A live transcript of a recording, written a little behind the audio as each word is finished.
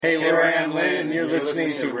Hey, Laura Ann Lynn, you're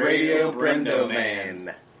listening to Radio Brendo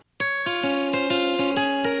Man.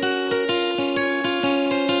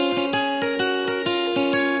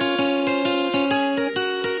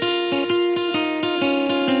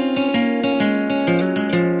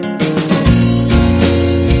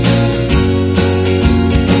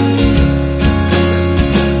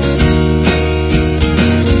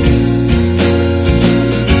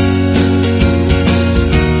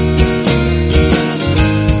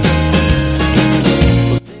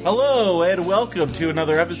 Welcome to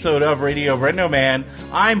another episode of Radio Brendo Man.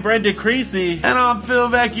 I'm Brendan Creasy. And I'm Phil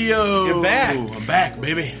Vecchio. You're back. I'm back,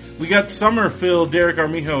 baby. We got Summer Phil, Derek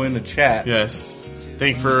Armijo in the chat. Yes.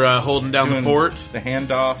 Thanks for holding down the fort. The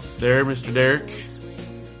handoff. There, Mr. Derek.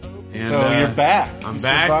 And, so you're back. I'm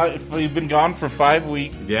back. You've been gone for 5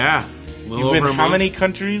 weeks. Yeah. You've been how many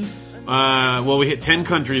countries? Well, we hit 10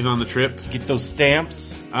 countries on the trip. Get those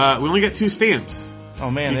stamps. We only got 2 stamps. Oh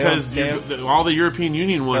man, because all the European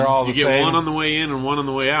Union ones, you get same. one on the way in and one on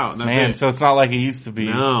the way out. And that's man, it. So it's not like it used to be.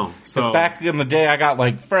 No. Because back in the day, I got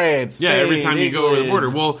like France. Yeah, Spain, every time you England. go over the border.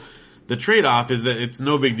 Well, the trade-off is that it's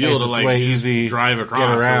no big deal to like easy drive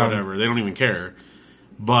across or whatever. They don't even care.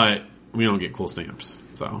 But we don't get cool stamps.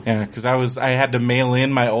 So. Yeah, because I had to mail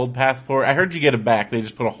in my old passport. I heard you get it back. They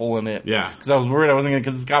just put a hole in it. Yeah. Because I was worried I wasn't going to,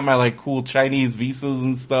 because it's got my like cool Chinese visas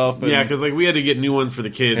and stuff. And yeah, because like we had to get new ones for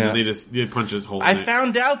the kids and they just did punch this hole in I it.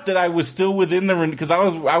 found out that I was still within the, because I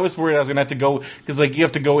was worried I was going to have to go, because like you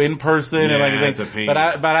have to go in person and like it's a pain. But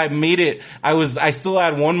I made it. I still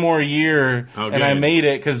had one more year and I made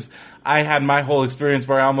it because I had my whole experience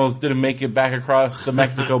where I almost didn't make it back across the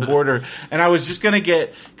Mexico border. And I was just gonna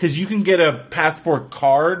get, cause you can get a passport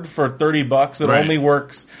card for $30. It only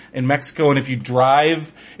works in Mexico. And if you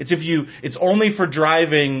drive, it's only for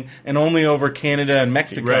driving and only over Canada and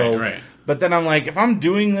Mexico. Right. But then I'm like, if I'm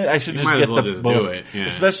doing it, I should just get the boat. Do it. Yeah.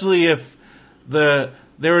 Especially if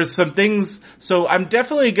there is some things, so I'm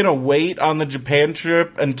definitely gonna wait on the Japan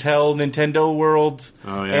trip until Nintendo World.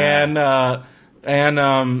 Oh yeah. And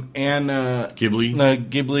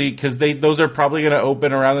Ghibli, because those are probably going to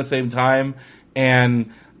open around the same time,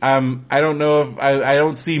 and I don't know if I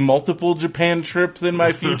don't see multiple Japan trips in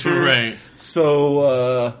my future, right?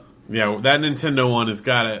 So yeah, that Nintendo one has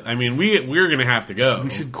got it. I mean, we're going to have to go. We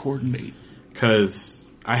should coordinate because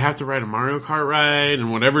I have to ride a Mario Kart ride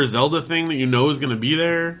and whatever Zelda thing that you know is going to be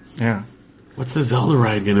there. Yeah, what's the Zelda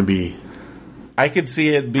ride going to be? I could see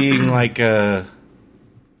it being like a.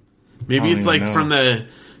 Maybe it's like from the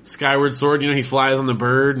Skyward Sword, he flies on the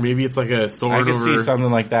bird. Maybe it's like a soaring over. I could see something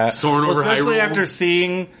like that. Soaring over especially Hyrule. After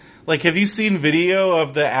seeing, like, have you seen video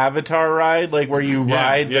of the Avatar ride? Like, where you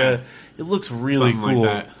ride it looks really something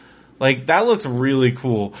cool. Like, that looks really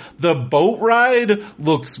cool. The boat ride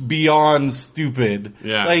looks beyond stupid.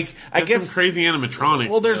 Yeah. Like, I guess. Some crazy animatronics.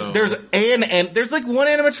 Well, there's like one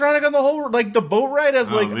animatronic on the whole, like, the boat ride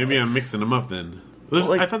has like. Maybe I'm mixing them up then.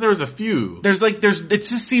 I thought there was a few. It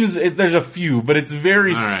just seems, there's a few, but it's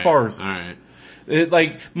very sparse.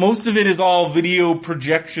 Alright. Most of it is all video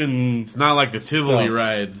projection. It's not like the Tivoli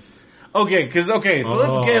rides. Okay, so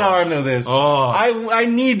let's get on to this. I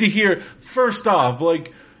need to hear, first off,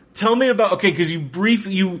 like, tell me about, cause you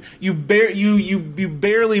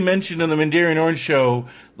barely mentioned in the Mandarin Orange show,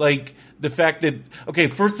 like, the fact that,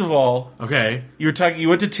 first of all, you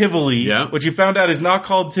went to Tivoli, which you found out is not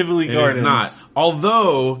called Tivoli Gardens. It's not.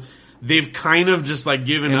 Although, they've kind of just like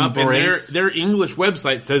given up, and their English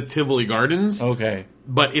website says Tivoli Gardens. Okay.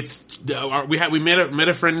 But it's, we met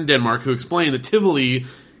a friend in Denmark who explained that Tivoli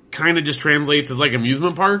kind of just translates as like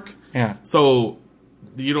amusement park. Yeah. So,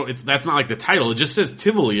 that's not like the title, it just says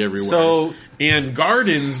Tivoli everywhere. So, and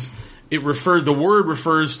gardens, the word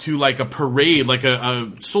refers to like a parade, like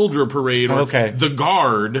a soldier parade, or the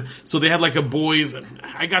guard. So they had like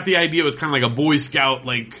I got the idea it was kind of like a Boy Scout,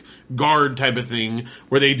 like, guard type of thing,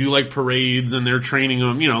 where they do like parades and they're training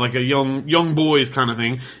them, like a young boys kind of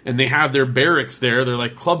thing. And they have their barracks there, their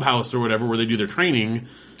like clubhouse or whatever, where they do their training.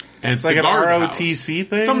 And it's like an ROTC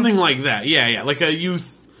thing? Something like that. Yeah. Like a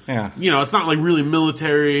youth. Yeah. It's not like really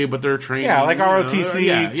military, but they're training. Yeah, like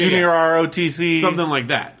ROTC, junior ROTC. Something like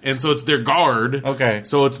that. And so it's their guard. Okay.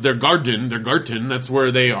 So it's their garden, that's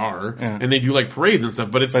where they are. Yeah. And they do like parades and stuff,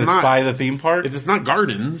 but it's by the theme park? It's not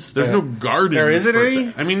gardens. There's no gardens. There isn't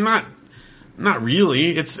any? I mean, not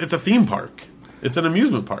really. It's a theme park. It's an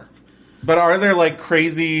amusement park. But are there like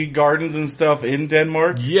crazy gardens and stuff in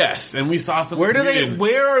Denmark? Yes, and we saw some.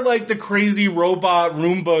 Where are like the crazy robot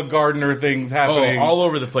Roomba gardener things happening? Oh, all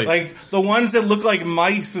over the place. Like the ones that look like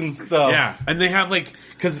mice and stuff. Yeah, and they have like,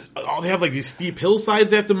 cause they have like these steep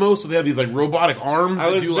hillsides they have to mow, so they have these like robotic arms. I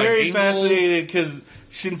was very fascinated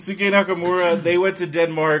Shinsuke Nakamura, they went to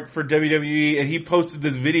Denmark for WWE, and he posted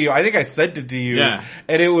this video. I think I sent it to you. Yeah.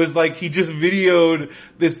 And it was like, he just videoed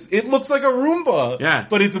this, it looks like a Roomba. Yeah.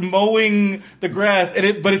 But it's mowing the grass, and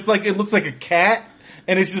it looks like a cat.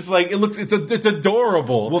 And it's just like, it's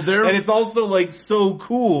adorable. Well, and it's also like so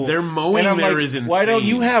cool. Their mowing there is insane. Why don't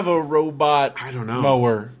you have a robot I don't know.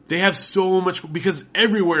 mower? They have so much, because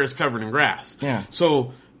everywhere is covered in grass. Yeah.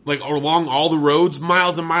 So, like, along all the roads,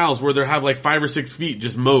 miles and miles, where they have like 5 or 6 feet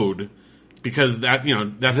just mowed. Because that's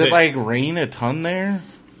Does it like rain a ton there?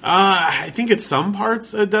 I think at some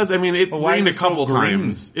parts it does. I mean, it rained a couple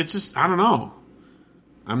times. It's just, I don't know.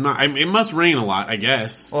 It must rain a lot, I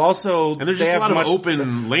guess. Well, also, and there's just a lot of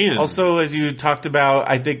open land. Also, as you talked about,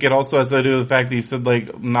 I think it also has to do with the fact that you said,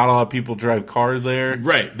 like, not a lot of people drive cars there.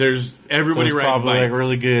 Right. Everybody rides probably bikes. Like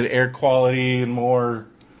really good air quality and more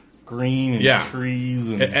green and trees.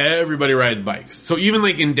 And everybody rides bikes. So even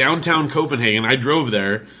like in downtown Copenhagen, I drove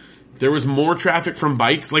there. There was more traffic from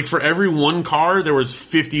bikes. Like for every one car, there was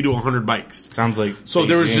 50 to 100 bikes. Sounds like so. Beijing.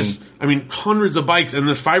 There was just, hundreds of bikes, and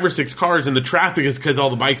there's 5 or 6 cars, and the traffic is because all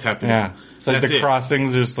the bikes have to go. Yeah. So like the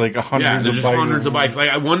crossings, there's like hundreds of bikes. Like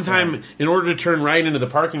at one time, in order to turn right into the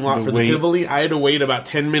parking lot for the Tivoli, I had to wait about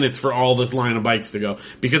 10 minutes for all this line of bikes to go.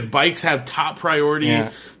 Because bikes have top priority. Yeah.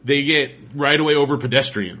 They get right away over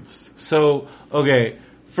pedestrians. So, okay.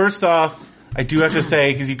 First off, I do have to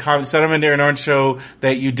say, because you said on Darren Orange Show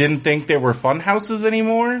that you didn't think there were fun houses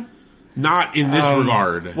anymore. Not in this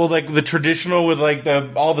regard. Well, like the traditional with like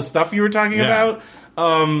all the stuff you were talking about.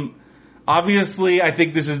 Obviously, I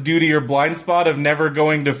think this is due to your blind spot of never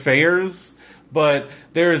going to fairs, but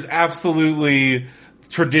there is absolutely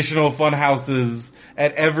traditional fun houses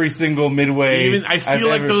at every single Midway. I feel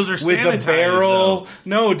like those are sanitized, with the barrel. Though.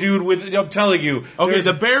 No, dude. I'm telling you. Okay,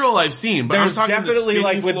 the barrel I've seen, but there's definitely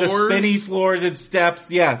like with the spinny floors and steps.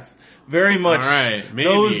 Yes, very much. All right, maybe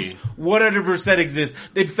those 100% exist.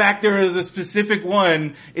 In fact, there is a specific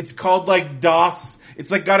one. It's called like DOS.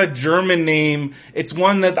 It's like got a German name. It's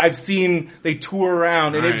one that I've seen they tour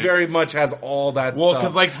around, and it very much has all that stuff. Well,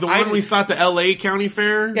 because like the one we saw at the L.A. County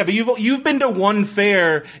Fair. Yeah, but you've been to one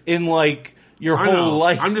fair in like your whole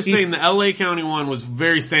life. I'm just saying the LA County one was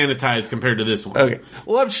very sanitized compared to this one. Okay.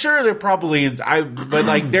 Well, I'm sure there probably is. But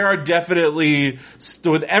like there are definitely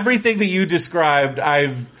with everything that you described,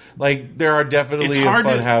 there are definitely a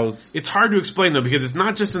fun house. It's hard to explain though because it's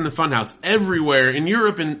not just in the fun house. Everywhere in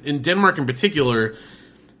Europe and in Denmark in particular,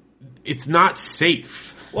 it's not safe.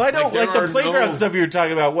 Well, I don't like the playground stuff you were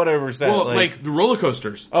talking about. Whatever. Well, like the roller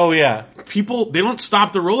coasters. Oh yeah, people they don't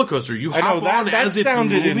stop the roller coaster. You hop on as it's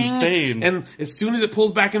moving, insane. And as soon as it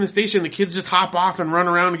pulls back in the station, the kids just hop off and run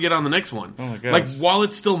around and get on the next one. Oh my gosh. Like while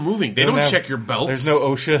it's still moving, they don't check your belts. There's no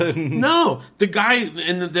OSHA. No, the guy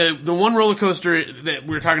in the one roller coaster that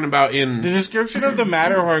we were talking about in the description of the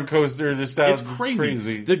Matterhorn coaster just sounds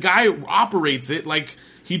crazy. The guy operates it like.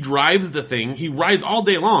 He drives the thing. He rides all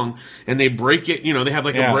day long, and they brake it. You know, they have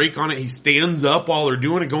like a brake on it. He stands up while they're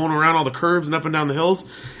doing it, going around all the curves and up and down the hills.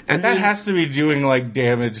 And that has to be doing like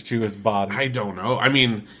damage to his body. I don't know. I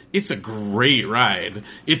mean, it's a great ride.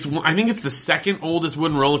 I think it's the second oldest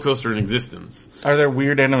wooden roller coaster in existence. Are there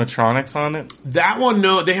weird animatronics on it? That one,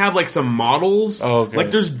 no. They have like some models. Oh, okay.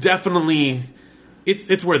 Like there's definitely.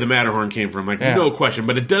 It's where the Matterhorn came from, like no question.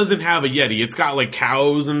 But it doesn't have a Yeti. It's got like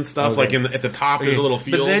cows and stuff, like at the top. There's a little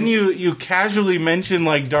field. But then you casually mentioned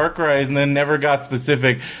like dark rides and then never got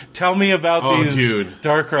specific. Tell me about these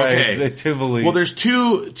dark rides at Tivoli. Well, there's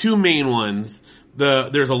two main ones.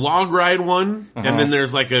 There's a log ride one, and then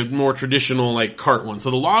there's like a more traditional like cart one.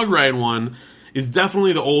 So the log ride one is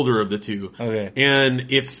definitely the older of the two. Okay.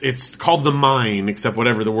 And it's called the Mine, except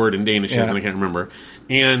whatever the word in Danish is, and I can't remember.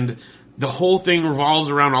 And the whole thing revolves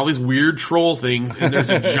around all these weird troll things, and there's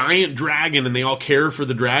a giant dragon, and they all care for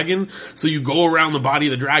the dragon. So you go around the body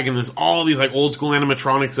of the dragon, there's all these like old school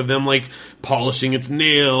animatronics of them like polishing its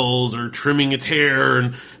nails or trimming its hair,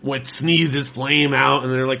 and what sneezes flame out,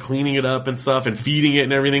 and they're like cleaning it up and stuff and feeding it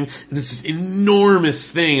and everything. And it's this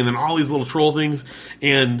enormous thing, and then all these little troll things,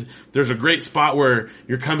 and there's a great spot where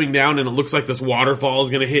you're coming down and it looks like this waterfall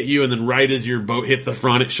is gonna hit you, and then right as your boat hits the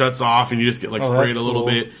front, it shuts off, and you just get like sprayed a little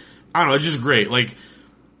bit. I don't know, it's just great. Like,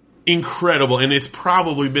 incredible. And it's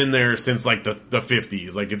probably been there since like the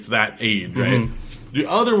 50s. Like, it's that age, right? The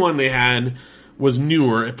other one they had was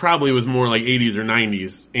newer. It probably was more like 80s or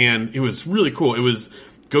 90s. And it was really cool. It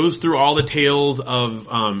goes through all the tales of,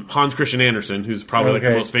 Hans Christian Andersen, who's probably like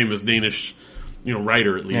the most famous Danish,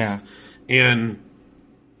 writer at least. Yeah. And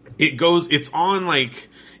it's on like,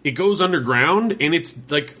 it goes underground and it's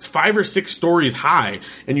like 5 or 6 stories high,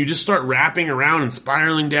 and you just start wrapping around and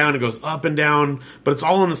spiraling down. It goes up and down, but it's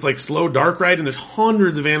all on this like slow dark ride, and there's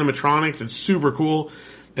hundreds of animatronics. It's super cool.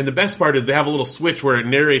 And the best part is they have a little switch where it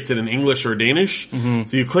narrates it in English or Danish. Mm-hmm.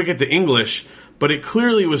 So you click it to English, but it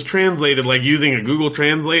clearly was translated like using a Google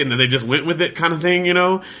Translate, and then they just went with it kind of thing, you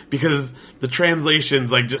know? Because the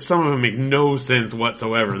translations, like just some of them make no sense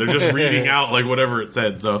whatsoever. They're just reading out like whatever it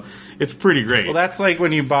said. So it's pretty great. Well, that's like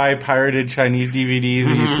when you buy pirated Chinese DVDs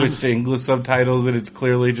and you switch to English subtitles and it's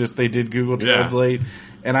clearly just they did Google Translate. Yeah.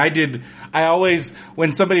 And I always,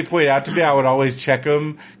 when somebody pointed out to me, I would always check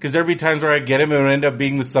them, because there'd be times where I get them and it would end up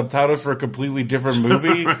being the subtitles for a completely different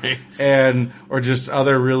movie. Right. Or just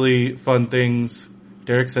other really fun things.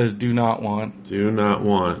 Derek says, do not want. Do not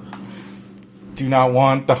want. Do not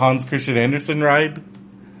want the Hans Christian Andersen ride.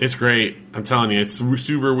 It's great. I'm telling you, it's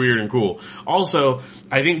super weird and cool. Also,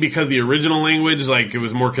 I think because the original language, like, it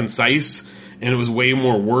was more concise, and it was way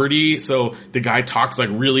more wordy, so the guy talks like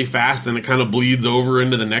really fast and it kind of bleeds over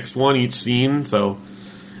into the next one, each scene, so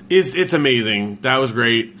it's amazing. That was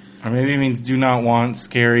great. Or maybe it means do not want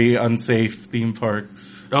scary, unsafe theme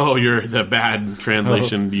parks. Oh, you're the bad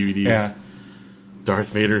translation DVDs. Yeah. Darth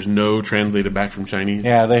Vader's No translated back from Chinese.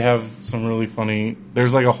 Yeah, they have some really funny,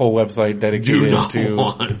 there's like a whole website dedicated to. Do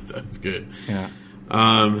not want. That's good. Yeah.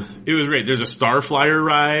 It was great. There's a Starflyer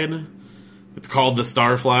ride. It's called the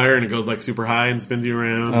Starflyer, and it goes like super high and spins you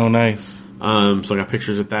around. Oh, nice. So I got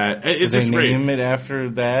pictures of that. It's just great. Did they name it after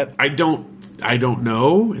that? I don't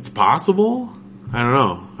know. It's possible. I don't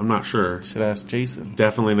know. I'm not sure. Should ask Jason.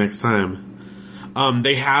 Definitely next time.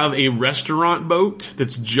 They have a restaurant boat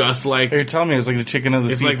that's just like... You're telling me it's like the Chicken of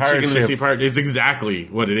the Sea pirate ship. Sea pirate. It's exactly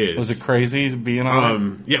what it is. Was it crazy being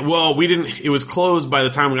on it? Yeah, well, we didn't... It was closed by the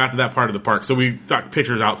time we got to that part of the park, so we took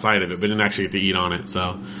pictures outside of it, but didn't actually get to eat on it,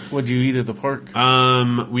 so... What'd you eat at the park?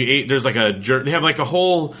 We ate... There's like they have like a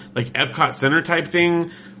whole, like, Epcot Center type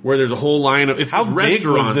thing, where there's a whole line of... How big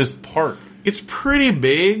was this park? It's pretty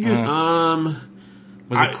big. Was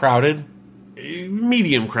it crowded?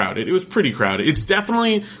 Medium crowded. It was pretty crowded. It's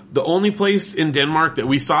definitely the only place in Denmark that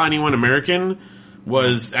we saw anyone American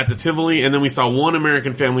was at the Tivoli, and then we saw one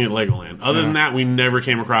American family at Legoland. Other than that, we never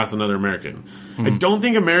came across another American. I don't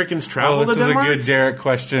think Americans travel to Denmark. This is a good Derek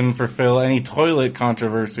question for Phil. Any toilet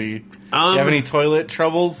controversy? Do you have any toilet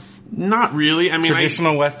troubles? Not really. I mean,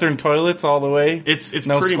 traditional Western toilets all the way. It's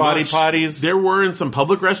no squatty potties. There were in some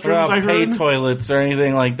public restrooms. I heard paid toilets or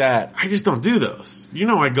anything like that. I just don't do those. You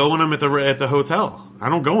know, I go in them at the hotel. I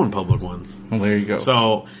don't go in public ones. Well, there you go.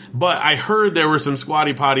 So, but I heard there were some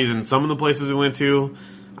squatty potties in some of the places we went to.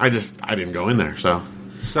 I didn't go in there. So,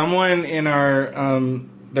 someone in our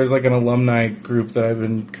there's like an alumni group that I've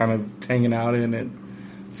been kind of hanging out in at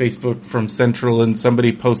Facebook from Central, and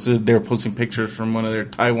somebody they were posting pictures from one of their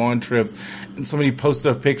Taiwan trips, and somebody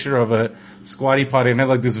posted a picture of a squatty potty and had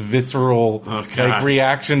like this visceral like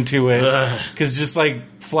reaction to it, because just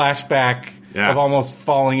like flashback of almost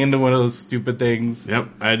falling into one of those stupid things. Yep,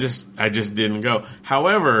 I just didn't go.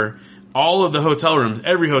 However, all of the hotel rooms,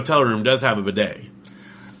 every hotel room does have a bidet.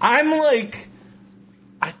 I'm like,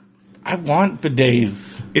 I want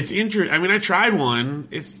bidets. It's interesting. I mean, I tried one.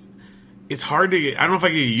 It's hard to get, I don't know if I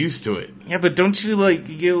get used to it. Yeah, but don't you like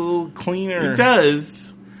get a little cleaner? It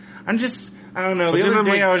does. I don't know. The other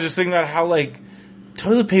day I was just thinking about how like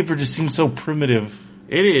toilet paper just seems so primitive.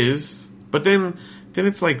 It is. But then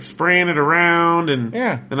it's like spraying it around and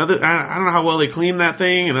I don't know how well they clean that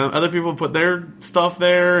thing, and other people put their stuff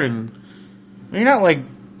there, and you're not like,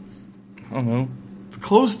 I don't know. It's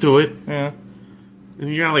close to it. Yeah. And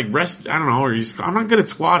you gotta like rest, I don't know, I'm not good at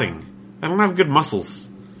squatting. I don't have good muscles.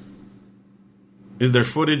 Is there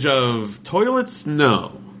footage of toilets?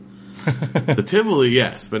 No. The Tivoli,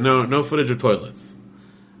 yes, but no footage of toilets.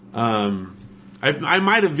 I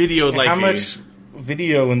might have videoed like how much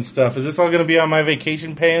video and stuff. Is this all going to be on My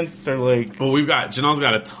Vacation Pants or like? Well, Janelle's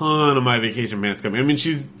got a ton of My Vacation Pants coming. I mean,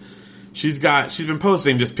 she's been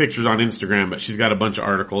posting just pictures on Instagram, but she's got a bunch of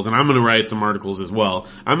articles, and I'm going to write some articles as well.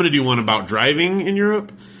 I'm going to do one about driving in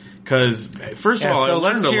Europe. Because, first of all, I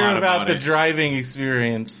learned a lot about the driving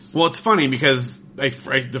experience. Well, it's funny because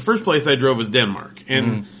the first place I drove was Denmark.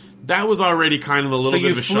 And that was already kind of a little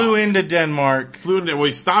bit of a shock. So you flew into Denmark.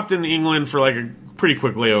 We stopped in England for like a pretty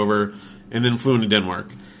quick layover and then flew into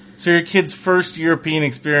Denmark. So your kid's first European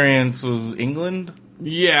experience was England?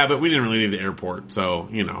 Yeah, but we didn't really leave the airport, so,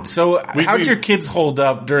 you know. So how'd your kids hold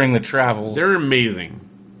up during the travel? They're amazing.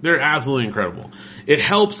 They're absolutely incredible. It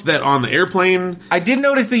helps that on the airplane... I did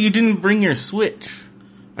notice that you didn't bring your Switch.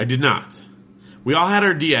 I did not. We all had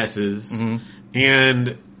our DSs,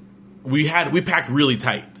 and we packed really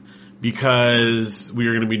tight. because we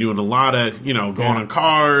were going to be doing a lot of, going on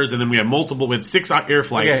cars, and then we had 6 air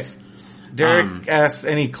flights. Okay. Derek asks,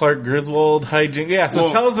 any Clark Griswold hijink? Yeah, so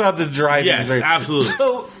tell us about this driving. Yes, absolutely.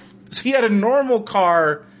 So he had a normal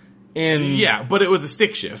car Yeah, but it was a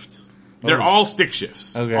stick shift. They're all stick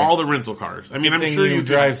shifts. Okay. All the rental cars. I mean, I'm sure you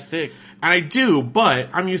drive stick. And I do, but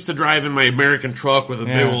I'm used to driving my American truck with a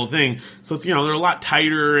big old thing. So it's, they're a lot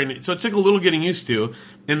tighter, and so it took a little getting used to.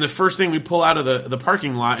 And the first thing we pull out of the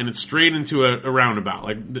parking lot, and it's straight into a roundabout.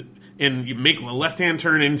 And you make a left-hand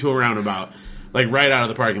turn into a roundabout. Right out of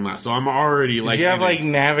the parking lot. So I'm already Did you have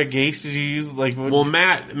navigation? Did you use Well,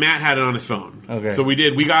 Matt had it on his phone. Okay. So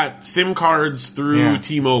we got SIM cards through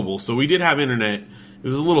T-Mobile. So we did have internet. It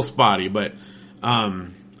was a little spotty, but,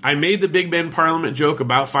 I made the Big Bend Parliament joke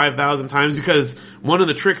about 5,000 times because one of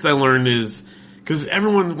the tricks I learned is, cause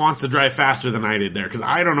everyone wants to drive faster than I did there, cause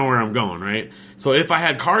I don't know where I'm going, right? So if I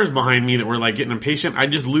had cars behind me that were getting impatient,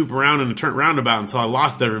 I'd just loop around in a roundabout until I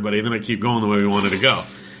lost everybody, and then I'd keep going the way we wanted to go.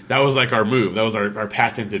 That was our move. That was our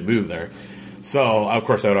patented move there. So, of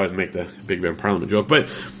course, I would always make the Big Bend Parliament joke. But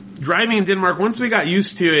driving in Denmark, once we got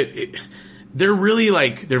used to it, they're really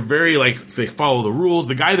they're very they follow the rules.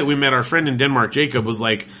 The guy that we met, our friend in Denmark, Jacob, was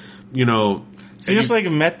So you just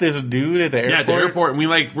met this dude at the airport? Yeah, at the airport,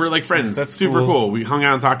 and we're friends. That's super cool. We hung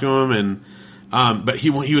out and talked to him, and but he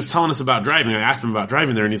was telling us about driving. I asked him about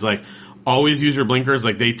driving there, and he's like, always use your blinkers.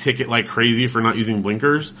 They ticket like crazy for not using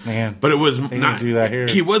blinkers. Man. But it was not, don't do that here.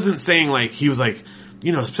 He wasn't saying he was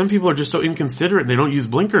some people are just so inconsiderate and they don't use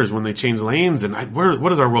blinkers when they change lanes. And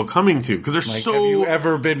what is our world coming to? Cause they're so. Have you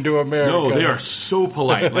ever been to America? No, they are so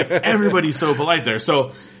polite. Everybody's so polite there.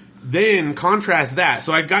 So then contrast that.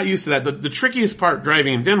 So I got used to that. The trickiest part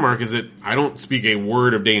driving in Denmark is that I don't speak a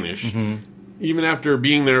word of Danish. Mm-hmm. Even after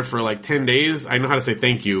being there for 10 days, I know how to say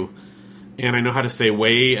thank you. And I know how to say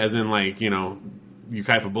way, as in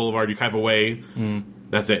Ukaipa Boulevard, Ukaipa Way. Mm.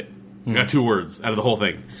 That's it. I got 2 words out of the whole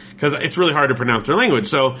thing. Because it's really hard to pronounce their language.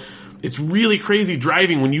 So it's really crazy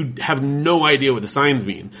driving when you have no idea what the signs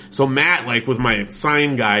mean. So Matt, was my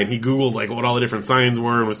sign guy, and he Googled, what all the different signs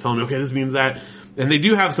were and was telling me, okay, this means that. And they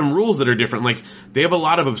do have some rules that are different. They have a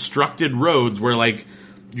lot of obstructed roads where,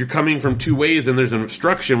 you're coming from 2 ways and there's an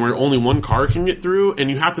obstruction where only one car can get through, and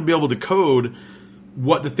you have to be able to code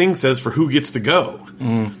what the thing says for who gets to go.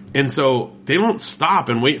 Mm. And so they don't stop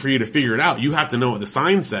and wait for you to figure it out. You have to know what the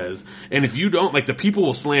sign says. And if you don't, the people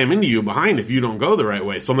will slam into you behind if you don't go the right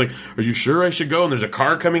way. So I'm are you sure I should go? And there's a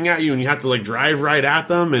car coming at you and you have to drive right at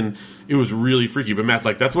them. And it was really freaky. But Matt's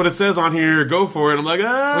that's what it says on here. Go for it. I'm What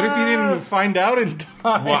if you didn't find out in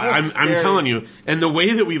time? Well, I'm telling you. And the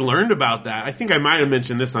way that we learned about that, I think I might have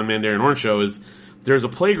mentioned this on Mandarin Orange Show, is there's a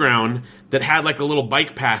playground that had a little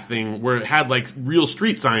bike path thing where it had real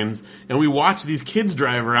street signs, and we watched these kids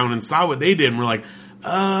drive around and saw what they did, and we're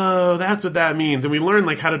oh, that's what that means. And we learned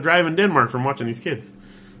how to drive in Denmark from watching these kids.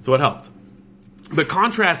 So it helped. But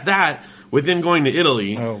contrast that with then going to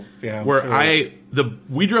Italy, where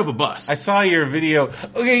we drove a bus. I saw your video.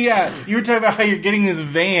 Okay, yeah, you were talking about how you're getting this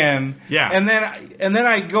van. Yeah. And then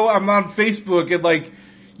I'm on Facebook and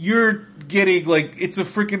you're getting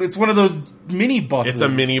it's one of those mini buses. It's a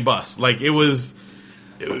mini bus. It was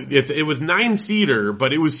 9-seater,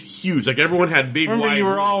 but it was huge. Everyone had big Remember wide. You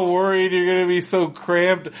were all worried you're going to be so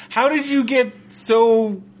cramped. How did you get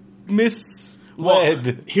so misled?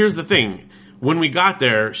 Well, here's the thing. When we got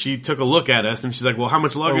there, she took a look at us and she's well, how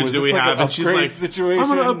much luggage do we have? And she's situation? I'm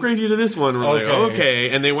going to upgrade you to this one. And we're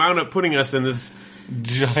okay. And they wound up putting us in this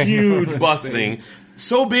huge bus thing.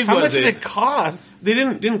 So big was it? How much did it cost? They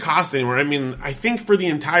didn't cost anywhere. I mean, I think for the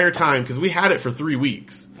entire time, because we had it for 3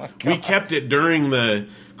 weeks. We kept it during the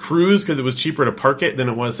cruise because it was cheaper to park it than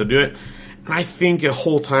it was to do it. And I think the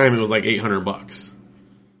whole time it was $800.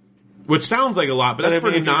 Which sounds like a lot, but that's for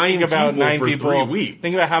 9 people for 3 weeks.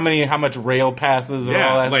 Think about how much rail passes and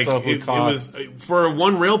all that stuff would cost. It was, for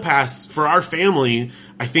one rail pass, for our family,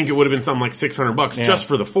 I think it would have been something $600 just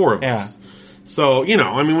for the 4 of us. So,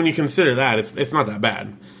 when you consider that, it's not that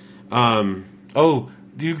bad.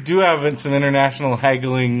 You do have some international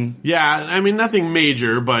haggling. Yeah, nothing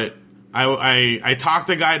major, but I talked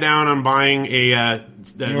the guy down on buying a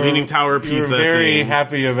Leaning Tower pizza. You were very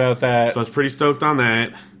happy about that. So I was pretty stoked on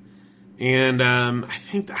that. And I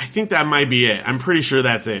think that might be it. I'm pretty sure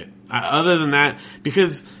that's it. Other than that,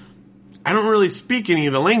 because I don't really speak any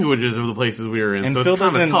of the languages of the places we were in, and so Phil it's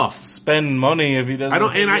kind of tough. Spend money if he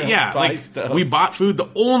doesn't. Stuff. We bought food. The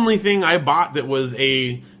only thing I bought that was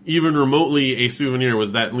even remotely a souvenir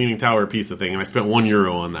was that Leaning Tower pizza thing, and I spent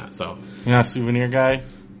 €1 on that. So you're not a souvenir guy?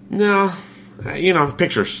 No,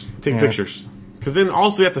 pictures. Take pictures, because then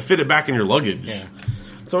also you have to fit it back in your luggage. Yeah.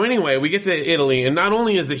 So anyway, we get to Italy, and not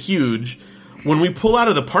only is it huge, when we pull out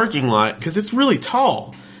of the parking lot, because it's really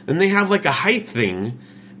tall, and they have like a height thing,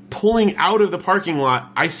 pulling out of the parking lot,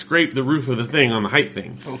 I scraped the roof of the thing on the height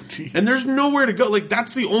thing. Oh, jeez. And there's nowhere to go. Like,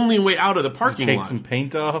 that's the only way out of the parking lot. Take some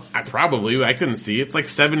paint off? I couldn't see. It's like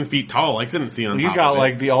 7 feet tall. I couldn't see on top of it. You got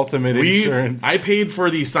like the ultimate insurance. I paid for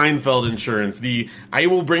the Seinfeld insurance. I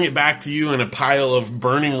will bring it back to you in a pile of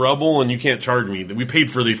burning rubble and you can't charge me. We paid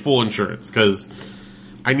for the full insurance because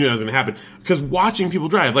I knew that was going to happen. Because watching people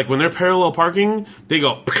drive, like when they're parallel parking, they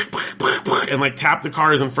go and like tap the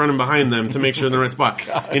cars in front and behind them to make sure they're in the right spot.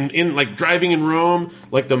 And in like driving in Rome,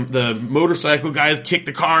 like the motorcycle guys kick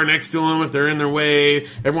the car next to them if they're in their way.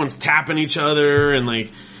 Everyone's tapping each other and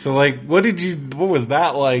like. So like, what was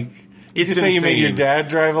that like? Did you say you made your dad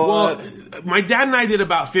drive a lot? My dad and I did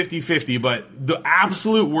about 50-50, but the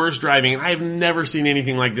absolute worst driving, and I have never seen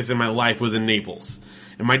anything like this in my life, was in Naples.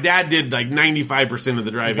 And my dad did like 95% of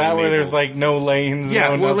the driving. Is that where there's like no lanes?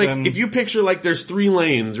 Yeah, no well, nothing? like if you picture like there's 3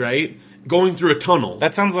 lanes, right? Going through a tunnel.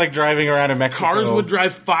 That sounds like driving around in Mexico. Cars would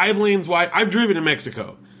drive 5 lanes wide. I've driven in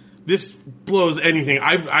Mexico. This blows anything.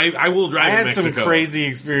 I will drive in Mexico. I had some crazy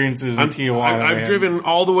experiences in Tijuana. I've driven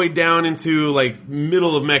all the way down into like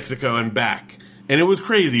middle of Mexico and back. And it was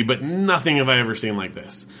crazy, but nothing have I ever seen like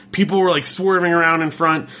this. People were like swerving around in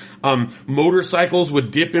front. Motorcycles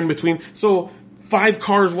would dip in between. So 5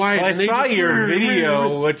 cars wide. Well, I saw your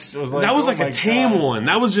video, which was like, that was like a tame God. one.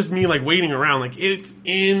 That was just me like waiting around. Like, it's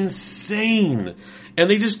insane. And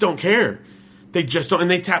they just don't care. They just don't,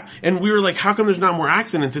 and they tap, and we were like, how come there's not more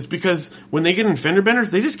accidents? It's because when they get in fender benders,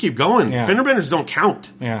 they just keep going. Yeah. Fender benders don't count.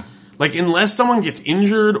 Yeah. Like, unless someone gets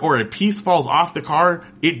injured or a piece falls off the car,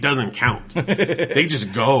 it doesn't count. They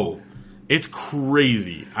just go. It's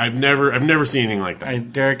crazy. I've never seen anything like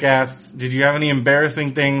that. Derek asks, did you have any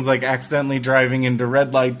embarrassing things like accidentally driving into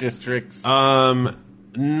red light districts? Not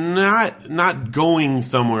going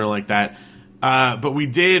somewhere like that. But we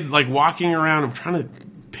did, like, walking around. I'm trying to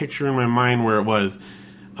picture in my mind where it was.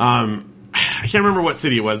 I can't remember what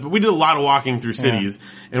city it was, but we did a lot of walking through cities,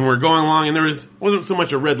 and we're going along, and wasn't so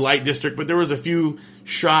much a red light district, but there was a few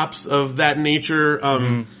shops of that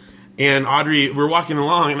nature. And Audrey, we're walking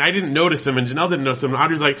along, and I didn't notice him, and Janelle didn't notice him, and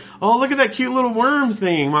Audrey's like, oh, look at that cute little worm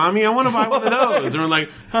thing, Mommy, I want to buy one of those. And we're like,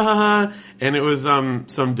 ha ha ha. And it was, some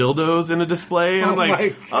dildos in a display, and I'm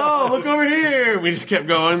like, oh, look over here. We just kept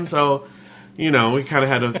going, so, you know, we kind of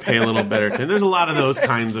had to pay a little better attention. There's a lot of those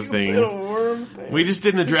kinds of things. We just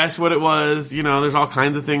didn't address what it was. You know, there's all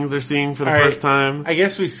kinds of things they're seeing for the first time. I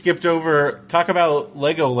guess we skipped over, talk about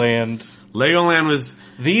Legoland. Legoland was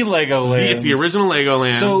the Legoland. It's the original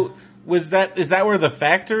Legoland. So is that where the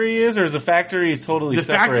factory is, or is the factory totally separate?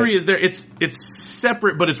 The factory is there. It's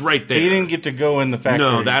separate, but it's right there. But you didn't get to go in the factory.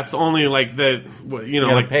 No, that's only like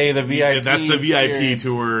like pay the VIP. That's the VIP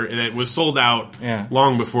tour that was sold out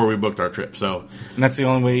long before we booked our trip. So and that's the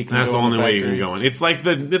only way you can. That's go the only way you factory. can go in. It's like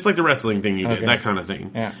the wrestling thing you did, that kind of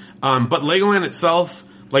thing. Yeah. But Legoland itself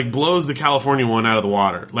like blows the California one out of the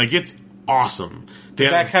water. Like it's awesome.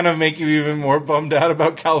 Did that kind of make you even more bummed out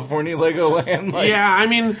about California Legoland? Like, yeah, I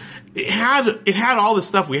mean, it had all the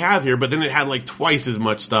stuff we have here, but then it had like twice as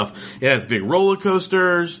much stuff. It has big roller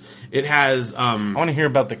coasters. It has, I want to hear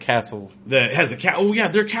about the castle. It has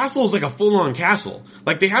their castle is like a full-on castle.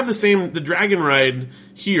 Like they have the dragon ride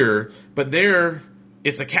here, but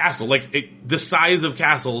it's a castle, like the size of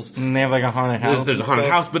castles. And they have like a haunted house. There's a haunted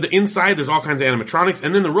house, but the inside there's all kinds of animatronics,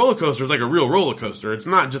 and then the roller coaster is like a real roller coaster. It's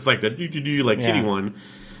not just like the kiddie one.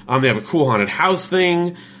 They have a cool haunted house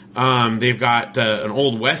thing. They've got an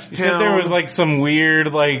old West town. You said there was like some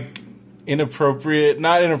weird, like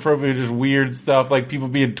not inappropriate, just weird stuff, like people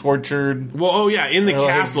being tortured. Well, in the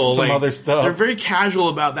castle, like some other stuff. They're very casual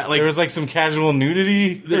about that. Like there was like some casual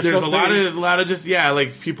nudity. There's a lot of just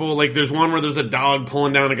like people. Like there's one where there's a dog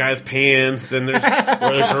pulling down a guy's pants, and there's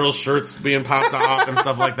where the girl's shirt's being popped off and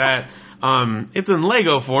stuff like that. It's in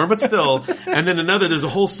Lego form, but still. And then there's a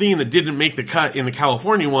whole scene that didn't make the cut in the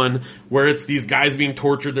California one where it's these guys being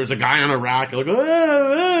tortured. There's a guy on a rack, like,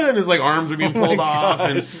 and his like arms are being pulled off.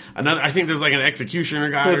 And I think there's like an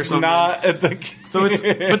executioner guy or something. Not at the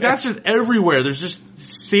but that's just everywhere. There's just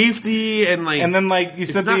safety and like, and then like you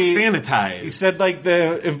said, it's not sanitized. You said like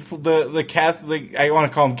the cast, like I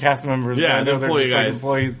want to call them cast members. Yeah, the employee guys.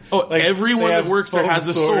 Like employees. Oh, like, everyone that works there has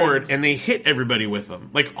a sword, swords. and they hit everybody with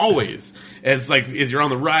them, like always. As you're on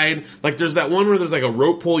the ride, like there's that one where there's like a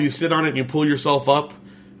rope pole, you sit on it and you pull yourself up.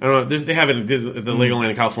 I don't know, they have it at the Legoland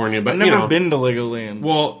in California, but I've never been to Legoland.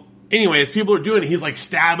 Well, anyways, people are doing it. He's like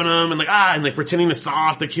stabbing them and like and like pretending to saw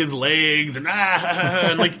off the kid's legs and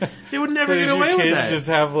and like they would never get away with that. Just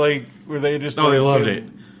have like were they just? Oh, they loved it.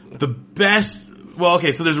 The best. Well,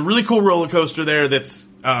 okay, so there's a really cool roller coaster there that's,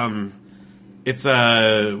 it's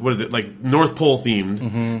what is it, like North Pole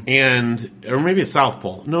themed, and, or maybe it's South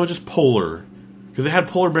Pole. No, just polar. Because it had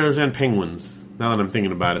polar bears and penguins, now that I'm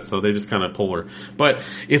thinking about it, so they're just kind of polar. But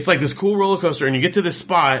it's like this cool roller coaster, and you get to this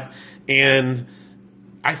spot, and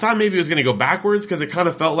I thought maybe it was going to go backwards, because it kind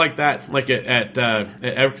of felt like that, like at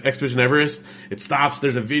Expedition Everest. It stops,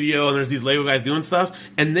 there's a video, and there's these Lego guys doing stuff,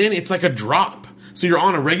 and then it's like a drop. So you're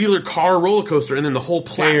on a regular car roller coaster, and then the whole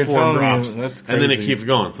platform drops, and then it keeps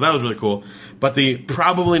going. So that was really cool. But the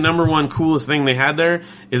probably number one coolest thing they had there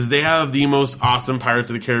is they have the most awesome Pirates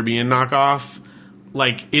of the Caribbean knockoff.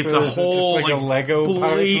 Like, it's a whole, just like a Lego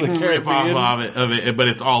blatant rip-off of it, but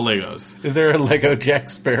it's all Legos. Is there a Lego Jack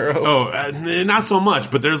Sparrow? Oh, not so much,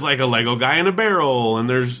 but there's like a Lego guy in a barrel, and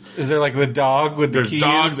there's... Is there like the dog with the keys? There's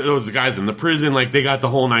dogs, those guys in the prison, like, they got the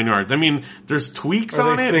whole 9 yards. I mean, there's tweaks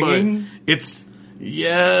on it, singing? But it's...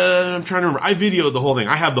 Yeah, I'm trying to remember. I videoed the whole thing.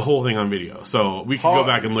 I have the whole thing on video, so we can go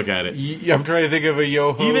back and look at it. I'm trying to think of a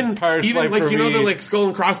Yoho Pirates like, you know, the like Skull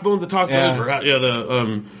and Crossbones that talk to us? Yeah,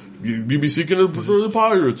 the, you be seeking to prefer the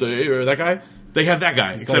pirates, eh? Or that guy? They have that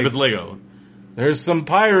guy, except it's Lego. There's some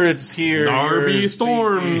pirates here. There be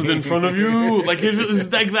storms in front of you. Like,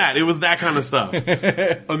 it's like that. It was that kind of stuff.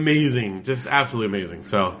 Amazing. Just absolutely amazing.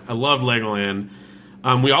 So, I loved Legoland.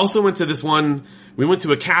 We also went to this one, we went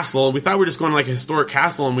to a castle. We thought we were just going to like a historic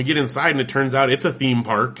castle, and we get inside and it turns out it's a theme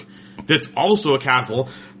park that's also a castle.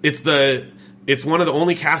 It's one of the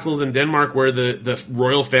only castles in Denmark where the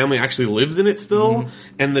royal family actually lives in it still,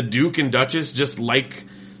 and the Duke and Duchess just like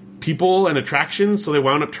people and attractions, so they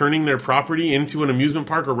wound up turning their property into an amusement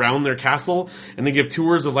park around their castle, and they give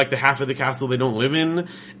tours of like the half of the castle they don't live in,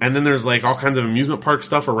 and then there's like all kinds of amusement park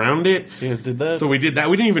stuff around it. So you guys did that? So we did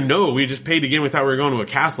that. We didn't even know. We just paid again. We thought we were going to a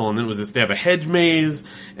castle, and then it was this, they have a hedge maze,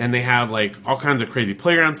 and they have like all kinds of crazy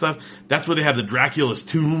playground stuff. That's where they have the Dracula's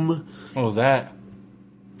tomb. What was that?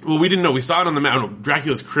 Well, we didn't know. We saw it on the mountain.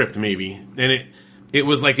 Dracula's crypt, maybe. And it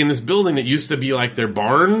was like in this building that used to be like their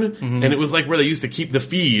barn, and it was like where they used to keep the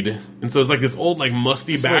feed. And so it's like this old, like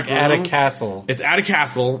musty back room. At a castle. It's at a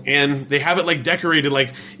castle, and they have it like decorated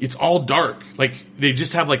like it's all dark. Like they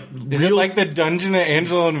just have like Is it like the dungeon at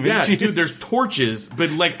Angelo and Vinci? Yeah, dude, there's torches, but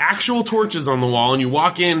like actual torches on the wall, and you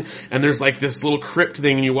walk in, and there's like this little crypt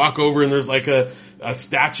thing, and you walk over, and there's like a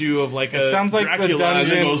statue of like a sounds like Dracula, the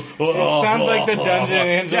dungeon. And it sounds like the dungeon in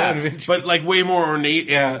Angelo and Vinci. But like way more ornate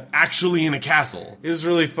and actually in a castle. It was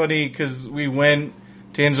really funny because we went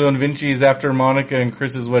to Angelo and Vinci's after Monica and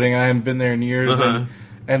Chris's wedding. I hadn't been there in years.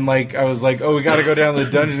 And like, I was like, oh, we gotta go down to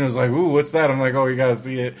the dungeon. It was like, ooh, what's that? I'm like, oh, you gotta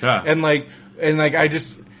see it. Yeah. And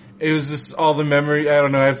it was just all the memory. I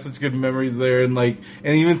don't know. I have such good memories there. And like,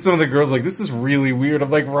 and even some of the girls like, this is really weird.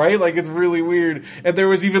 I'm like, right? Like, it's really weird. And there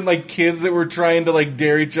was even like kids that were trying to like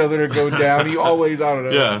dare each other to go down. You always, I don't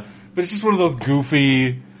know. Yeah. But it's just one of those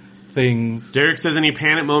goofy things. Derek says any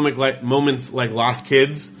panic moments like Lost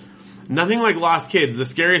Kids. Nothing like Lost Kids. The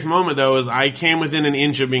scariest moment though is I came within an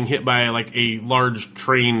inch of being hit by like a large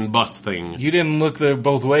train bus thing. You didn't look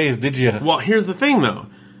both ways, did you? Well, here's the thing though.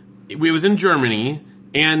 We was in Germany,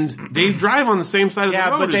 and they drive on the same side of the road.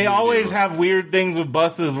 Yeah, but they always have weird things with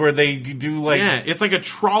buses where they do like... Yeah, it's like a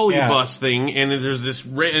trolley bus thing, and there's this...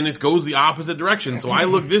 and it goes the opposite direction. So I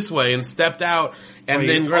looked this way and stepped out, and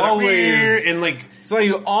then always... and like... So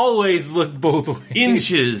you always look both ways.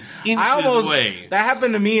 Inches away. That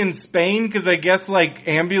happened to me in Spain, because I guess like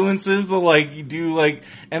ambulances will like do like...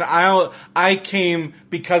 And I came...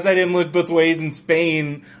 Because I didn't look both ways in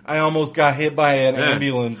Spain, I almost got hit by an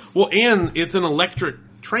ambulance. Well, and it's an electric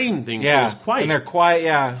train thing, so it's quiet. And they're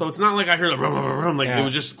quiet, So it's not like I heard rum, rum, rum, like it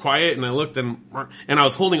was just quiet, and I looked and I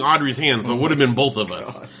was holding Audrey's hand, so it would have been both of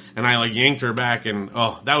us. And I like yanked her back, and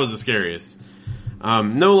that was the scariest.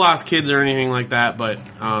 No Lost Kids or anything like that, but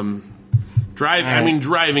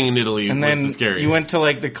driving in Italy was the scariest. And then you went to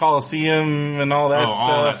like the Colosseum and all that stuff.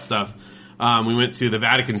 All that stuff. We went to the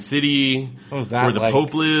Vatican City, what was that where the like?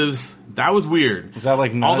 Pope lives. That was weird. Was that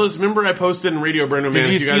like nuts? All those, remember I posted in Radio Brando Man?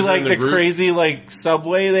 Did you see like the crazy like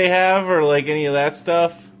subway they have, or like any of that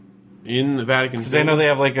stuff? In the Vatican City? Because I know they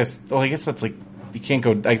have like I guess that's like, you can't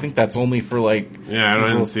go, I think that's only for like... Yeah, I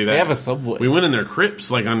didn't see that. They have a subway. We went in their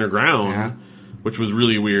crypts like underground, which was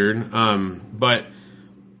really weird. But...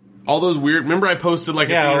 all those weird... Remember I posted like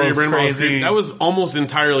a theory of crazy... That was almost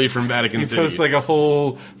entirely from Vatican City. You post like a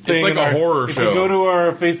whole thing. It's like a horror show. If you go to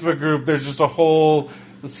our Facebook group, there's just a whole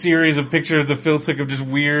series of pictures that Phil took of just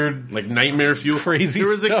weird... like nightmare fuel. Crazy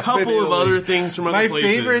stuff. There was a couple of other things from other places.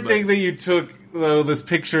 My favorite thing that you took, though, this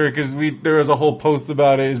picture, because there was a whole post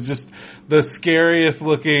about it, is just the scariest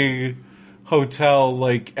looking hotel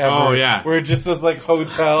like ever. Oh yeah, where it just says like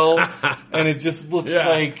hotel, and it just looks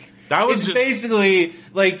like that was just, basically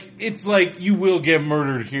like it's like you will get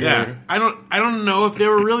murdered here. Yeah, I don't know if they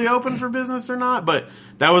were really open for business or not, but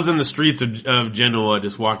that was in the streets of Genoa,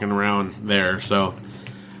 just walking around there. So.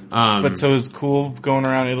 But so it's cool going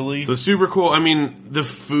around Italy. So super cool. I mean, the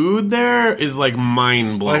food there is like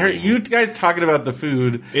mind blowing. Well, I heard you guys talking about the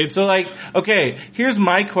food. So like, okay, here's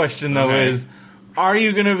my question though is, are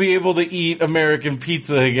you going to be able to eat American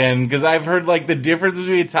pizza again? Because I've heard like the difference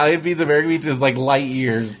between Italian pizza and American pizza is like light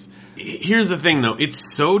years. Here's the thing though,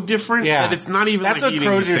 it's so different that it's not even That's like what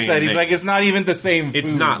Crozier said. He's like, it's not even the same food.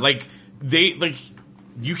 It's not. Like,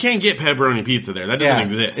 you can't get pepperoni pizza there. That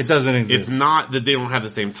doesn't exist. It doesn't exist. It's not that they don't have the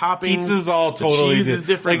same toppings. Pizza's all totally different. The cheese is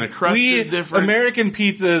different. Like, the crust is different. American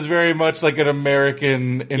pizza is very much like an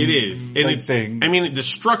American it is. And thing. I mean, the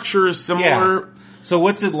structure is similar. Yeah. So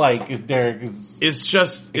what's it like, Derek?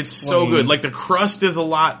 It's so good. Like, the crust is a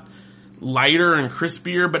lot lighter and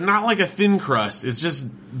crispier, but not like a thin crust. It's just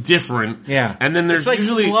different. Yeah. And then there's like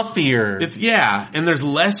usually fluffier. And there's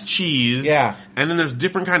less cheese. Yeah. And then there's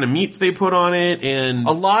different kind of meats they put on it, and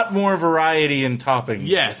a lot more variety in toppings.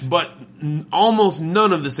 Yes, but almost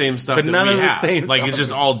none of the same stuff. But none of the same. Like, it's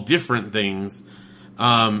just all different things.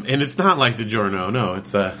 And it's not like the Giorno. No,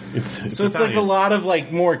 it's so it's like a lot of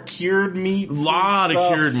like more cured meats. A lot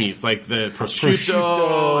of cured meats, like the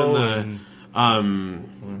prosciutto and the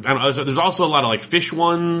there's also a lot of like fish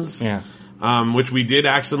ones. Yeah. Which we did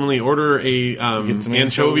accidentally order a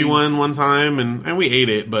anchovy one time, and we ate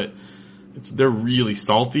it, but they're really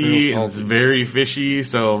salty and it's very fishy.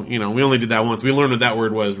 So we only did that once. We learned what that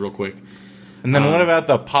word was real quick. And then what about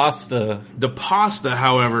the pasta? The pasta,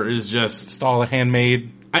 however, is just all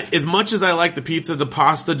handmade. As much as I like the pizza, the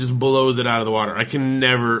pasta just blows it out of the water. I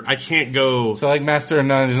can't go. So like Master and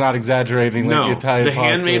None is not exaggerating. No, like the Italian the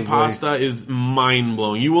handmade pasta is mind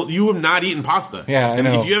blowing. You have not eaten pasta. Yeah, I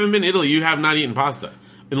know. If you haven't been to Italy, you have not eaten pasta.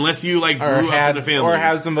 Unless you grew up in a family. Or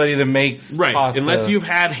have somebody that makes pasta. Unless you've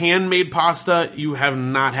had handmade pasta, you have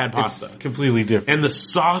not had pasta. It's completely different. And the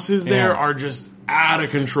sauces there are just out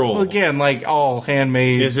of control. Well, again, like all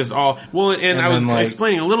handmade. It's just all, and I was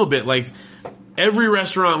explaining a little bit, like, every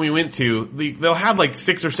restaurant we went to, they'll have like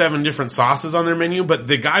 6 or 7 different sauces on their menu, but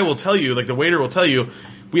the guy will tell you, like the waiter will tell you,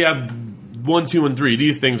 we have 1, 2, and 3.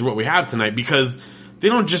 These things are what we have tonight, because they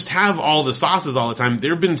don't just have all the sauces all the time.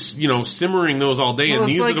 They've been, simmering those all day, and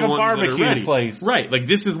these are the ones that are ready. Place. Right. Like,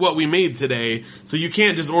 this is what we made today, so you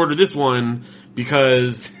can't just order this one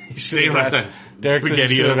because they don't have to.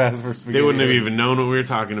 SpaghettiOs. They wouldn't have even known what we were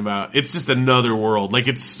talking about. It's just another world. Like,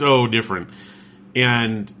 it's so different.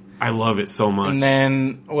 And I love it so much. And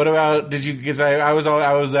then, what about, because I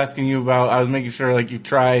was asking you about, I was making sure, like,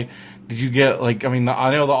 did you get, like, I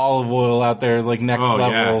know the olive oil out there is, like, next level.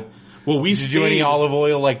 Yeah. Well, did you do any olive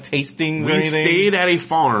oil, like, tastings or anything? We stayed at a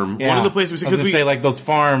farm. Yeah. One of the places, because we say, like, those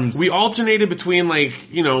farms. We alternated between, like,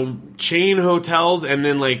 chain hotels and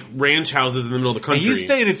then, like, ranch houses in the middle of the country. You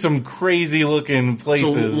stayed at some crazy looking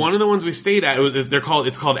places. So one of the ones we stayed at, it's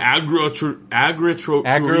called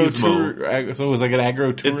agritourismo. So it was like an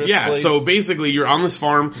agro-tourist place? So basically you're on this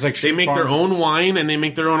farm. It's like they make their own wine and they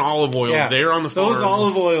make their own olive oil. Yeah. They're on the farm. Those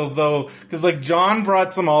olive oils, though, because, like, John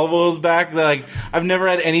brought some olive oils back that, like, I've never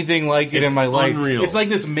had anything like it in my life. Unreal. It's like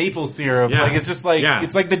this maple syrup. Yeah. Like, it's just like,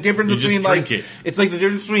 it's like the difference between, like, it's like the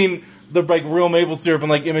difference between the, like, real maple syrup and,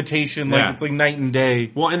 like, imitation. Like, it's like night and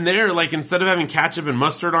day. Well, and there, like, instead of having ketchup and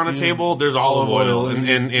mustard on a table, there's olive oil and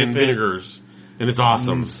vinegars. And it's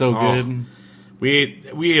awesome. It's so good.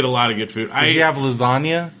 We ate a lot of good food. Did you have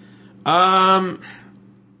lasagna? I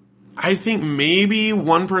think maybe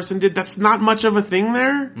one person did. That's not much of a thing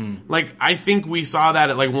there. Like, I think we saw that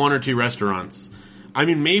at, like, 1 or 2 restaurants. I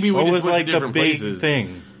mean, maybe we just went to different places.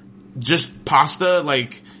 Thing? Just pasta,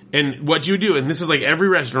 like, and what you do, and this is like every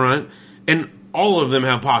restaurant, and all of them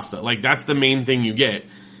have pasta. Like, that's the main thing you get.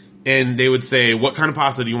 And they would say, what kind of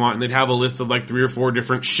pasta do you want? And they'd have a list of like 3 or 4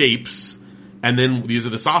 different shapes, and then these are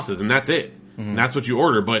the sauces, and that's it. And that's what you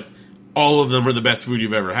order, but all of them are the best food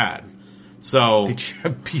you've ever had. So, did you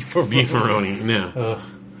have beefaroni? Beefaroni, no.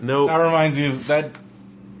 Nope. That reminds me of that.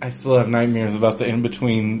 I still have nightmares about the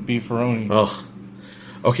in-between beefaroni. Ugh.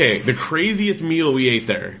 Okay, the craziest meal we ate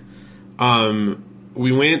there.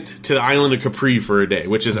 We went to the island of Capri for a day,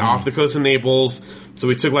 which is off the coast of Naples. So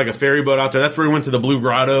we took like a ferry boat out there. That's where we went to the Blue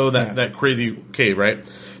Grotto, that crazy cave, right?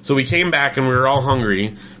 So we came back and we were all hungry.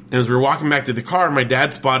 And as we were walking back to the car, my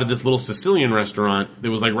dad spotted this little Sicilian restaurant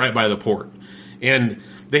that was like right by the port. And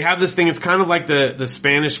they have this thing, it's kind of like the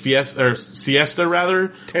Spanish fiesta, or siesta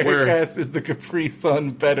rather. Derek is the Capri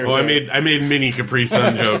Sun better. Oh, I made mini Capri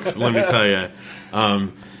Sun jokes, let me tell you.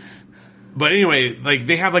 But anyway, like,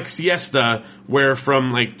 they have, like, siesta, where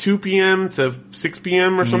from, like, 2 p.m. to 6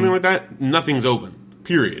 p.m. or something like that, nothing's open.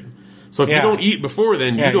 Period. So if you don't eat before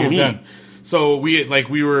then, you don't eat. Done. So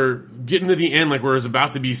we were getting to the end, like, where it was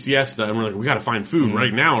about to be siesta, and we're like, we gotta find food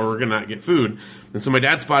right now, or we're gonna not get food. And so my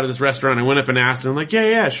dad spotted this restaurant, I went up and asked, and I'm like,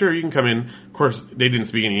 yeah, sure, you can come in. Of course, they didn't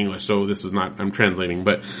speak any English, so this was not, I'm translating,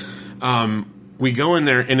 but, we go in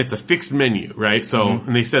there, and it's a fixed menu, right? So,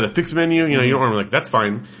 and they said a fixed menu, you know, you don't want to, like, that's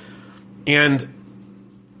fine.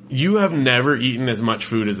 And you have never eaten as much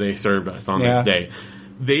food as they served us on this day.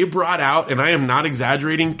 They brought out, and I am not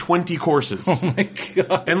exaggerating, 20 courses. Oh my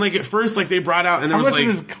God. And like at first, like they brought out, and there was like... How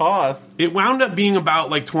much does this cost? It wound up being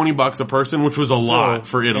about like $20 a person, which was a lot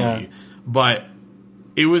for Italy. Yeah. But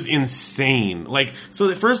it was insane. Like, so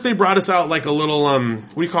at first they brought us out like a little,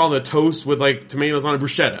 what do you call the toast with like tomatoes on a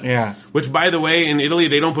bruschetta? Yeah. Which, by the way, in Italy,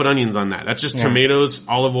 they don't put onions on that. That's just tomatoes,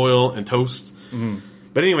 olive oil, and toast. Mm-hmm.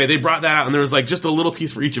 But anyway, they brought that out, and there was like just a little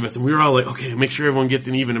piece for each of us, and we were all like, okay, make sure everyone gets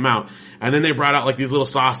an even amount. And then they brought out like these little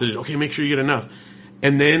sausages. Okay, make sure you get enough.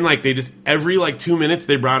 And then like they just, every like 2 minutes,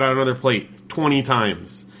 they brought out another plate 20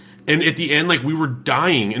 times. And at the end, like, we were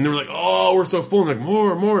dying, and they were like, oh, we're so full, and like,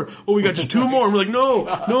 more. Oh, we got just 2 more. And we're like, no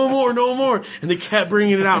more. And they kept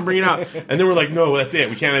bringing it out. And then we're like, no, that's it.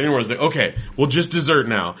 We can't have any more. I was like, okay, well, just dessert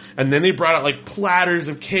now. And then they brought out, like, platters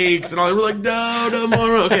of cakes and all that. We're like, no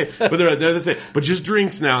more. Okay. But that's it. But just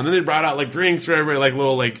drinks now. And then they brought out, like, drinks for everybody, like,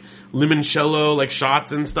 little, like, limoncello, like,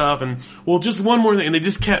 shots and stuff. And, well, just one more thing. And it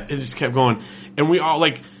just kept going. And we all,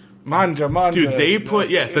 like, Manja. Dude, they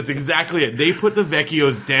put, yes, that's exactly it. They put the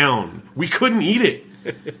Vecchios down. We couldn't eat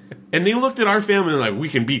it. And they looked at our family and like, we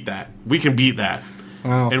can beat that.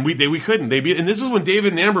 Wow. And we couldn't. They beat, and this is when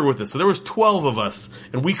David and Amber were with us. So there was 12 of us,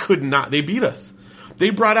 and we could not, they beat us.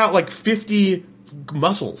 They brought out like 50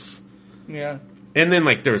 mussels. Yeah. And then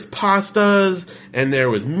like there was pastas, and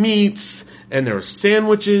there was meats, and there were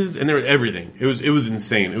sandwiches, and there was everything. It was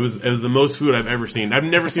insane. It was the most food I've ever seen. I've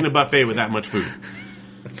never seen a buffet with that much food.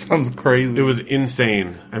 That sounds crazy. It was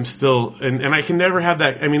insane. I'm still, and I can never have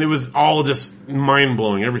that. I mean, it was all just mind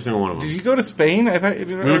blowing, every single one of them. Did you go to Spain? I thought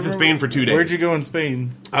we went to Spain for 2 days. Where'd you go in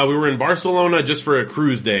Spain? We were in Barcelona just for a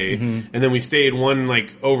cruise day, and then we stayed one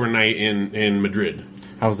like overnight in Madrid.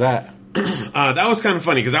 How was that? That was kind of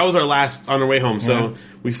funny because that was our last on our way home. So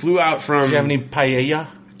we flew out from. Did you have any paella?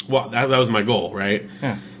 Well, that was my goal, right?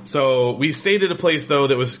 Yeah. So we stayed at a place though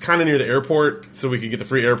that was kind of near the airport, so we could get the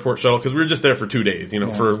free airport shuttle because we were just there for 2 days,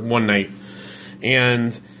 for one night.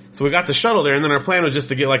 And so we got the shuttle there, and then our plan was just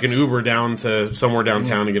to get like an Uber down to somewhere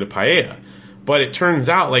downtown and get a paella. But it turns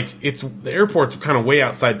out like the airport's kind of way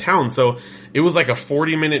outside town, so it was like a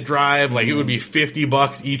 40-minute drive. Like it would be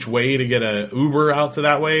 $50 each way to get a Uber out to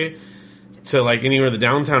that way. To like anywhere of the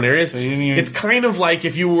downtown areas. So it's kind of like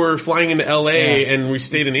if you were flying into LA and we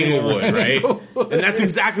stayed in Inglewood, right? And that's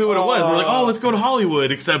exactly what it was. We're like, oh, let's go to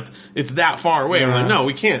Hollywood, except it's that far away. And we're like, no,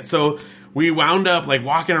 we can't. So we wound up like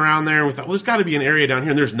walking around there, and we thought, well, there's got to be an area down here,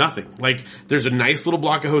 and there's nothing. Like there's a nice little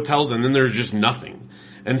block of hotels, and then there's just nothing.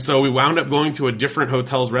 And so we wound up going to a different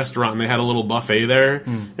hotel's restaurant, and they had a little buffet there,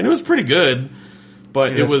 and it was pretty good.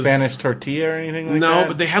 But it was Spanish tortilla or anything like that? No,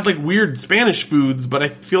 but they had like weird Spanish foods, but I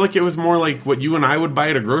feel like it was more like what you and I would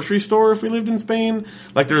buy at a grocery store if we lived in Spain.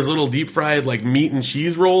 Like there's little deep fried like meat and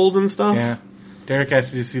cheese rolls and stuff. Yeah. Derek,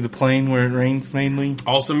 did you see the plane where it rains mainly?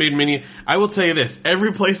 Also made many. I will tell you this,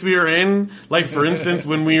 every place we were in, like for instance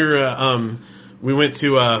when we were, we went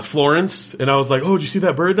to Florence, and I was like, oh, did you see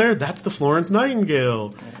that bird there? That's the Florence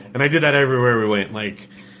nightingale. And I did that everywhere we went. Like,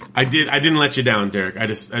 I didn't let you down, Derek. I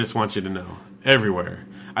just want you to know. Everywhere.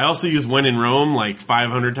 I also used when in Rome like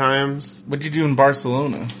 500 times. What'd you do in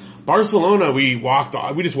Barcelona? Barcelona, we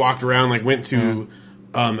just walked around, like went to,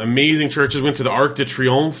 amazing churches, went to the Arc de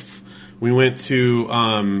Triomphe. We went to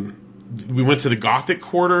the Gothic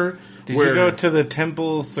Quarter. Did you go to the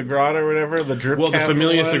Temple Sagrada or whatever? The drip Well, the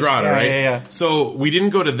Familia Sagrada, right? Yeah. So we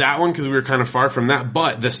didn't go to that one because we were kind of far from that,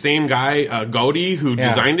 but the same guy, Gaudi, who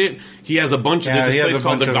designed it, he has a bunch of, there's this place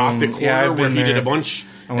called the Gothic Quarter where he did a bunch.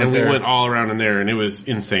 And we went all around in there, and it was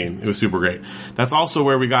insane. It was super great. That's also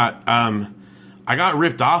where we got, I got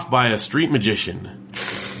ripped off by a street magician.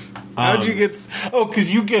 How'd you get, cause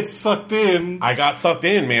you get sucked in. I got sucked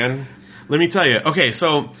in, man. Let me tell you. Okay,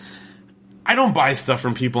 so, I don't buy stuff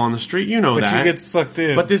from people on the street, you know that. But you get sucked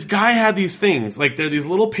in. But this guy had these things, like they're these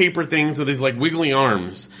little paper things with these like wiggly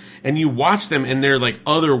arms. And you watch them and they're like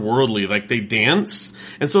otherworldly, like they dance.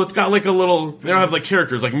 And so it's got like a little, they don't have like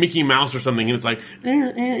characters like Mickey Mouse or something, and it's like,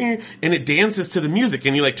 and it dances to the music,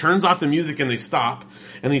 and he like turns off the music and they stop,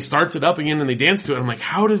 and he starts it up again and they dance to it. I'm like,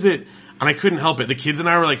 how does it, and I couldn't help it. The kids and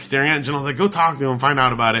I were like staring at it, and I was like, go talk to him, find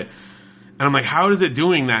out about it. And I'm like, how is it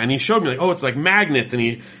doing that? And he showed me like, oh, it's like magnets. And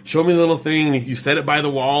he showed me the little thing and you set it by the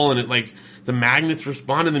wall and it like, the magnets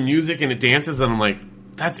respond to the music and it dances. And I'm like,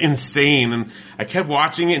 that's insane. And I kept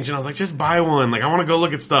watching it and Jenna was like, just buy one. Like, I want to go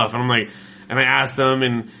look at stuff. And I'm like, and I asked him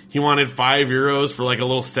and he wanted €5 for like a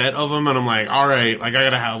little set of them. And I'm like, all right, like I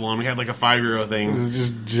gotta have one. We had like a €5 thing. This is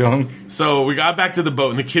just junk. So we got back to the boat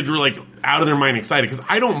and the kids were like out of their mind excited because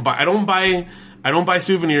I don't buy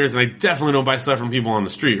souvenirs and I definitely don't buy stuff from people on the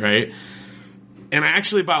street, right? And I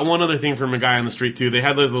actually bought one other thing from a guy on the street too. They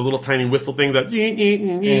had those little tiny whistle things that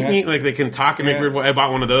like they can talk and make weird voice. I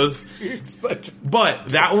bought one of those. But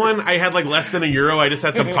that one, I had like less than €1. I just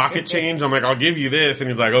had some pocket change. I'm like, I'll give you this. And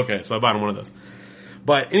he's like, okay. So I bought him one of those.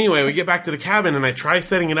 But anyway, we get back to the cabin and I try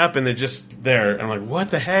setting it up and they're just there. And I'm like,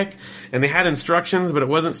 what the heck? And they had instructions, but it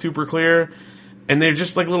wasn't super clear. And they're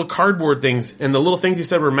just like little cardboard things. And the little things he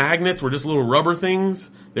said were magnets were just little rubber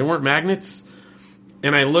things. They weren't magnets.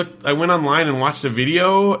 And I went online and watched a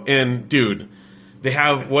video and dude, they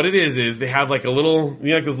have, what it is they have like a little,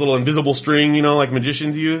 like this little invisible string, like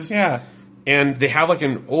magicians use. Yeah. And they have like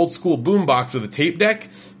an old school boombox with a tape deck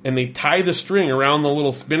and they tie the string around the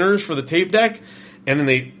little spinners for the tape deck and then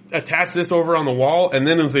they attach this over on the wall and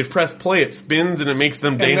then as they press play it spins and it makes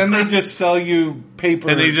them dance. And then they just sell you paper.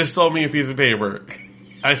 And they just sold me a piece of paper.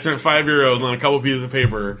 I spent €5 on a couple pieces of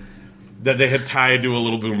paper that they had tied to a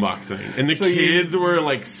little boombox thing. And the kids were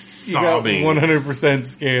like sobbing. 100%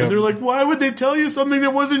 scam. And they're like, why would they tell you something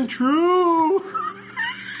that wasn't true?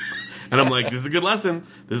 And I'm like, this is a good lesson.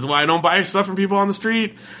 This is why I don't buy stuff from people on the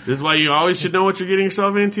street. This is why you always should know what you're getting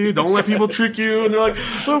yourself into. Don't let people trick you. And they're like,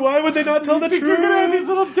 but why would they not tell the truth? You're gonna have these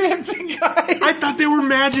little dancing guys. I thought they were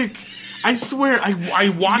magic. I swear, I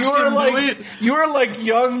watched them do it. You were like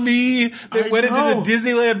young me that went into the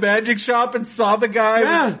Disneyland magic shop and saw the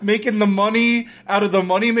guy making the money out of the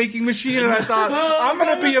money making machine and I thought, I'm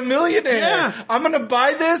gonna be a millionaire. Yeah. I'm gonna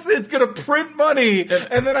buy this, it's gonna print money.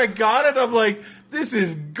 And then I got it, I'm like, this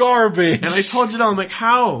is garbage. And I told you, I'm like,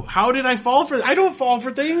 how? How did I fall for this? I don't fall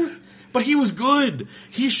for things. But he was good.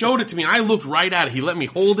 He showed it to me and I looked right at it. He let me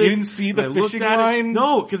hold it. You didn't see the fishing line?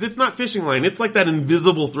 No, because it's not fishing line. It's like that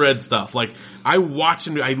invisible thread stuff. Like, I watched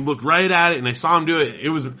him do it. I looked right at it and I saw him do it.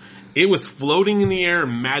 It was floating in the air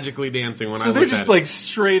and magically dancing when I looked at it. So they're just like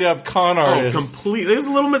straight up con artists. Oh, completely. There's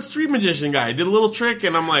a little street magician guy. Did a little trick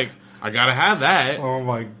and I'm like, I gotta have that. Oh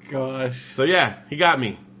my gosh. So yeah, he got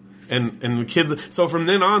me. And the kids, so from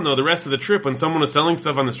then on though, the rest of the trip when someone was selling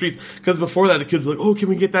stuff on the streets, cause before that the kids were like, oh, can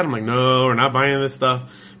we get that? I'm like, no, we're not buying this stuff.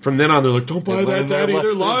 From then on they're like, don't buy that, Daddy,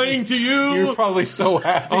 they're lying to you. You're probably so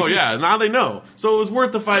happy. Oh yeah, now they know. So it was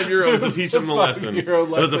worth the €5 to teach them the lesson. It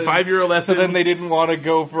was a €5 lesson. So then they didn't want to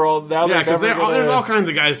go for all that. Yeah, cause there's all kinds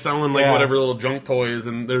of guys selling like whatever little junk toys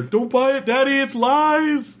and they're, don't buy it, Daddy, it's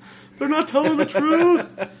lies. They're not telling the truth.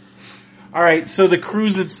 Alright, so the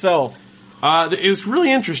cruise itself. It was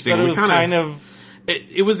really interesting. It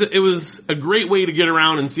was it was a great way to get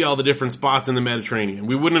around and see all the different spots in the Mediterranean.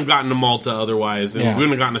 We wouldn't have gotten to Malta otherwise, and we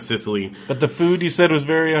wouldn't have gotten to Sicily. But the food you said was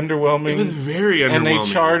very underwhelming. It was very underwhelming. And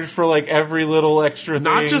they charged for like every little extra thing.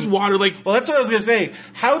 Not just water, well, that's what I was gonna say.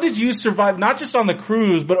 How did you survive, not just on the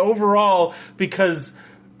cruise, but overall, because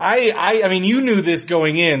I mean, you knew this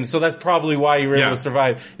going in, so that's probably why you were able to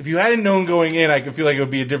survive. If you hadn't known going in, I could feel like it would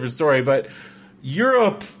be a different story, but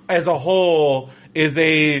Europe as a whole is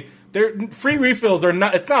free refills are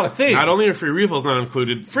not, it's not a thing. Not only are free refills not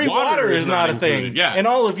included, free water is not a thing. Yeah. In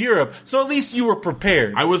all of Europe. So at least you were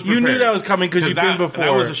prepared. I was prepared. You knew that was coming because you've been before. That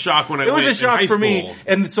was a shock when I went in high school. It was a shock for me.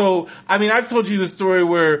 And so, I mean, I've told you the story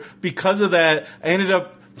where because of that,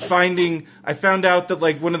 I found out that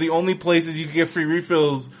like one of the only places you could get free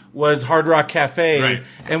refills was Hard Rock Cafe. Right.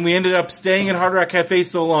 And we ended up staying at Hard Rock Cafe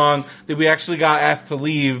so long that we actually got asked to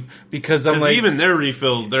leave because I'm like, even their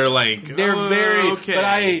refills, they're like, very, okay. But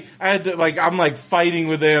I had to, like, I'm like fighting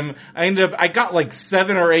with them. I got like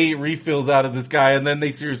 7 or 8 refills out of this guy and then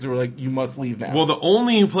they seriously were like, you must leave now. Well, the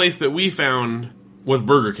only place that we found was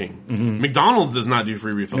Burger King. Mm-hmm. McDonald's does not do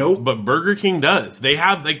free refills, but Burger King does. They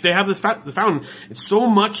have this fountain. It's so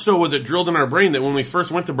much so was it drilled in our brain that when we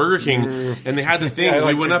first went to Burger King and they had the thing,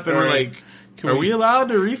 we went up and we're like, are we allowed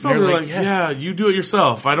to refill? They're like, yeah, you do it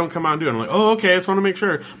yourself. I don't come out and do it. I'm like, oh, okay, I just want to make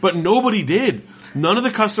sure. But nobody did. None of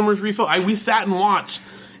the customers refilled. We sat and watched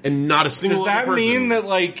and not a single Does that mean that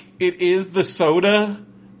like it is the soda?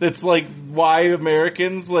 That's like why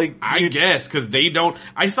Americans like. I guess because they don't.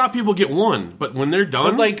 I saw people get one, but when they're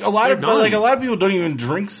done, but like a lot of people don't even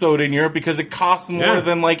drink soda in Europe because it costs more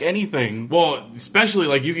than like anything. Well, especially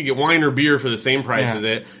like you can get wine or beer for the same price as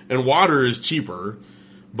it, and water is cheaper.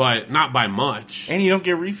 but not by much. And you don't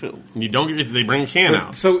get refills. You don't get, they bring a can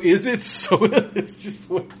out. So is it soda? It's just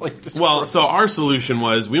what's like. Well, so our solution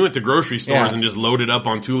was we went to grocery stores and just loaded up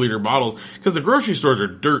on 2-liter bottles because the grocery stores are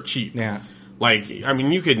dirt cheap. Yeah. Like, I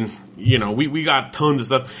mean, you could, we got tons of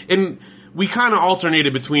stuff. And we kind of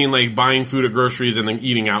alternated between like buying food at groceries and then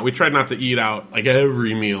eating out. We tried not to eat out like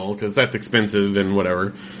every meal because that's expensive and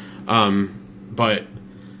whatever. But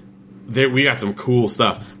we got some cool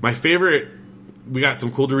stuff. My favorite, we got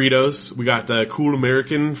some cool Doritos. We got the cool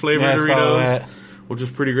American flavored Doritos, which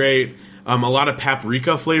was pretty great. A lot of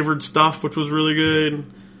paprika flavored stuff, which was really good.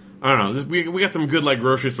 I don't know. We got some good like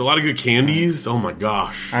groceries for a lot of good candies. Oh my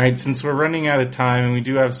gosh! All right, since we're running out of time and we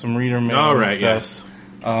do have some reader mail. All right, yes.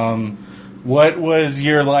 What was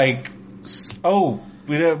your like? Oh,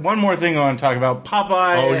 we have one more thing I want to talk about.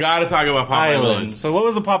 Popeye. Oh, we got to talk about Popeye Island. Village. So, what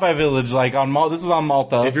was the Popeye Village like on Malta? This is on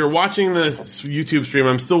Malta. If you're watching the YouTube stream,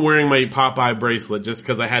 I'm still wearing my Popeye bracelet just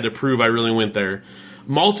because I had to prove I really went there.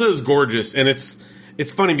 Malta is gorgeous, and it's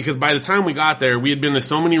funny because by the time we got there, we had been to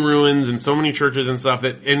so many ruins and so many churches and stuff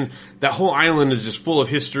and that whole island is just full of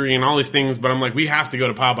history and all these things, but I'm like, we have to go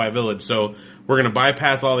to Popeye Village, so we're gonna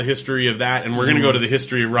bypass all the history of that and we're gonna go to the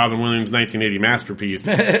history of Robin Williams' 1980 masterpiece,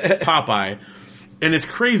 Popeye. And it's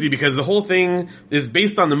crazy because the whole thing is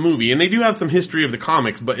based on the movie, and they do have some history of the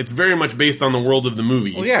comics, but it's very much based on the world of the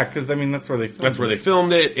movie. Well, yeah, because I mean that's where they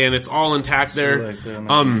filmed it, and it's all intact there.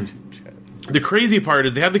 The crazy part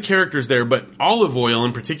is they have the characters there, but Olive Oyl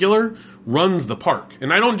in particular runs the park.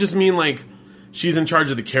 And I don't just mean like she's in charge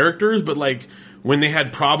of the characters, but like when they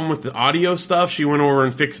had problem with the audio stuff, she went over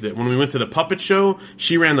and fixed it. When we went to the puppet show,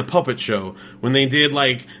 she ran the puppet show. When they did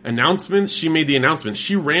like announcements, she made the announcements.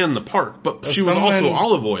 She ran the park, but she was also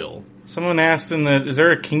Olive Oyl. Someone asked is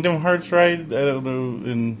there a Kingdom Hearts ride? I don't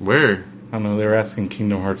know. Where? I don't know. They were asking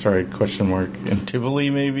Kingdom Hearts ride ? In Tivoli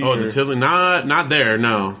maybe? Oh, the Tivoli? Not there,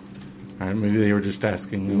 no. Maybe they were just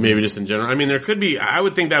asking. Maybe just in general. I mean, there could be. I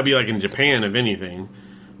would think that would be like in Japan, if anything.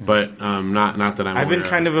 But not that I'm. I've been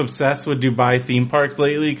kind of obsessed with Dubai theme parks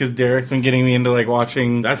lately because Derek's been getting me into like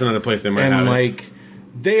watching. That's another place they might have. And like,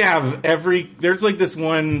 they have there's like this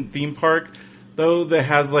one theme park though that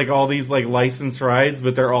has like all these like licensed rides,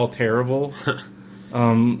 but they're all terrible.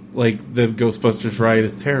 Like the Ghostbusters ride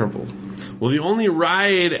is terrible. Well, the only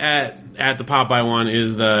ride at the Popeye one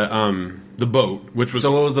is the boat, which was... So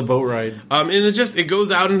what was the boat ride? And it goes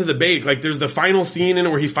out into the bay. Like, there's the final scene in it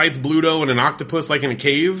where he fights Bluto and an octopus, like, in a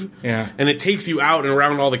cave. Yeah. And it takes you out and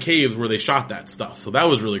around all the caves where they shot that stuff. So that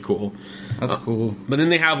was really cool. That's cool. But then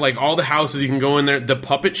they have, like, all the houses you can go in there. The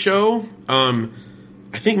puppet show,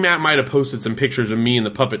 I think Matt might have posted some pictures of me in the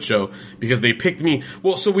puppet show because they picked me.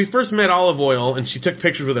 Well, so we first met Olive Oyl and she took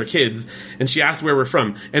pictures with her kids and she asked where we're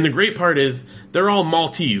from. And the great part is they're all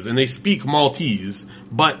Maltese and they speak Maltese,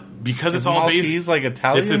 but because it's all Maltese based, like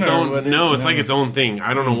Italian. It's its own. No, it's like its own thing.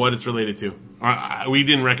 I don't know what it's related to. We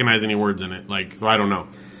didn't recognize any words in it, like, so I don't know.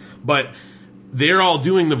 But they're all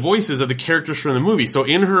doing the voices of the characters from the movie. So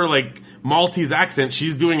in her like Maltese accent,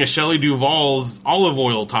 she's doing a Shelley Duvall's Olive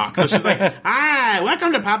Oyl talk. So she's like, "Hi,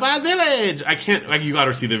 welcome to Popeye's Village." I can't, like, you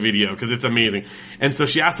gotta see the video because it's amazing. And so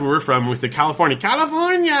she asked where we're from. We said California.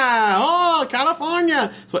 California! Oh,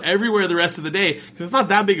 California! So everywhere the rest of the day, because it's not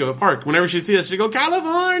that big of a park, whenever she'd see us, she'd go,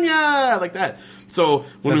 "California!" Like that. So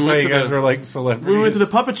when we went to guys were like celebrities. When we went to the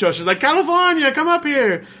puppet show, she's like, "California, come up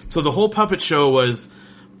here." So the whole puppet show was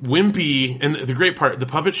Wimpy, and the great part, the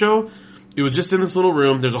puppet show, it was just in this little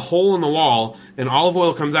room, there's a hole in the wall, and Olive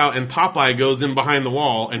Oyl comes out, and Popeye goes in behind the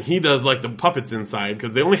wall, and he does, like, the puppets inside,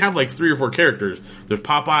 because they only have, like, 3 or 4 characters. There's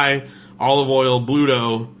Popeye, Olive Oyl,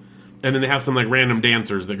 Bluto, and then they have some, like, random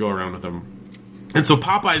dancers that go around with them. And so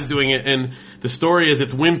Popeye's doing it, and the story is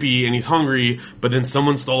it's Wimpy, and he's hungry, but then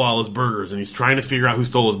someone stole all his burgers, and he's trying to figure out who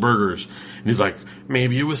stole his burgers. And he's like,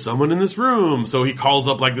 maybe it was someone in this room. So he calls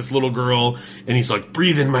up, like, this little girl, and he's like,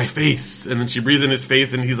 "Breathe in my face." And then she breathes in his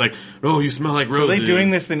face, and he's like, "Oh, you smell like roses." Are they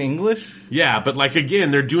doing this in English? Yeah, but, like,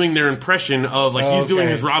 again, they're doing their impression of, like, he's doing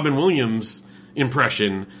his Robin Williams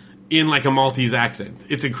impression in, like, a Maltese accent.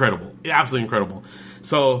 It's incredible. Absolutely incredible.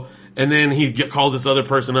 So... And then he calls this other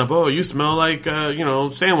person up. "Oh, you smell like,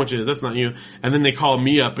 sandwiches. That's not you." And then they call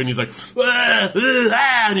me up and he's like,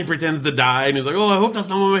 and he pretends to die. And he's like, "Oh, I hope that's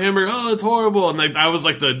not my hamburger. Oh, it's horrible." And like, I was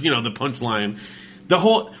like the punchline. The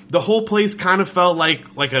whole place kind of felt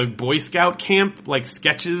like a Boy Scout camp, like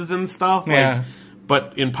sketches and stuff. Yeah. Like,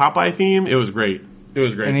 but in Popeye theme, it was great. It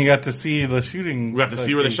was great. And you got to see the shooting. We got to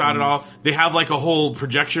see where they shot it off. They have like a whole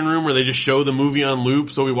projection room where they just show the movie on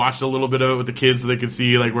loop. So we watched a little bit of it with the kids so they could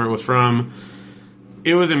see like where it was from.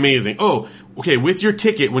 It was amazing. Oh, okay. With your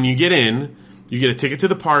ticket, when you get in, you get a ticket to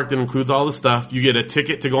the park that includes all the stuff. You get a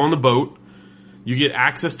ticket to go on the boat. You get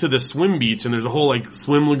access to the swim beach, and there's a whole like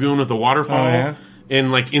swim lagoon with a waterfall. Oh, yeah?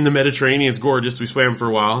 And like in the Mediterranean, it's gorgeous. We swam for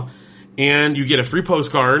a while. And you get a free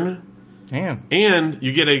postcard. Damn. And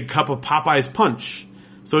you get a cup of Popeye's Punch.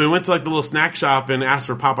 So we went to like the little snack shop and asked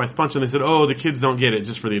for Popeye's Punch, and they said, "Oh, the kids don't get it,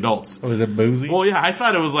 just for the adults." Oh, is it boozy? Well, yeah, I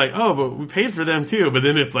thought it was like, oh, but we paid for them too. But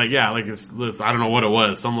then it's like, yeah, like it's this, I don't know what it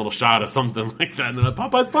was, some little shot of something like that, and then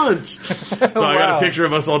Popeye's Punch. So I got a picture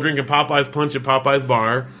of us all drinking Popeye's Punch at Popeye's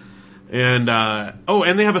bar, and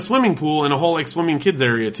and they have a swimming pool and a whole like swimming kids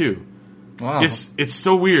area too. Wow. It's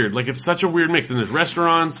so weird. Like, it's such a weird mix. And there's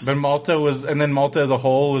restaurants. But Malta as a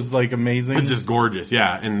whole was like amazing. It's just gorgeous,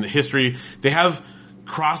 yeah. And the history, they have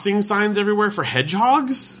crossing signs everywhere for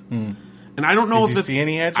hedgehogs. And I don't know Did you see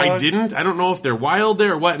any hedgehogs? I didn't. I don't know if they're wild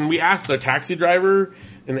there or what. And we asked their taxi driver,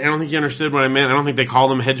 and I don't think he understood what I meant. I don't think they call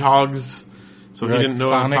them hedgehogs. So he didn't know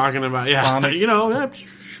what I was talking about. Yeah. Sonic. You know,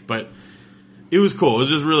 but it was cool. It was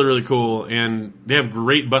just really, really cool. And they have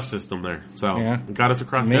great bus system there. So it got us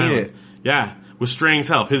across town. Made it. Yeah, with Strang's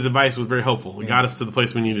help. His advice was very helpful. It got us to the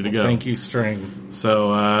place we needed to go. Thank you, Strang.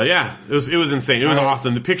 So, it was insane. It was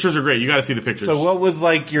awesome. The pictures are great. You gotta see the pictures. So what was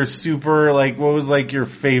like your your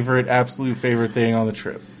favorite, absolute favorite thing on the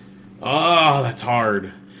trip? Oh, that's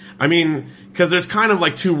hard. I mean, cause there's kind of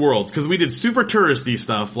like two worlds. Cause we did super touristy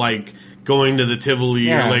stuff, like going to the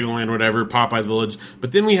Tivoli or Legoland or whatever, Popeye's Village.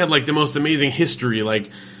 But then we had like the most amazing history,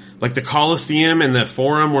 like the Colosseum and the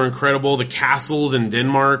Forum were incredible. The castles in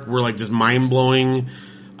Denmark were like just mind blowing.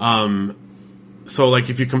 So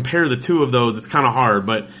like if you compare the two of those, it's kind of hard.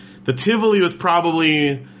 But the Tivoli was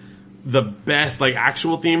probably the best like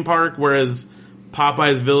actual theme park, whereas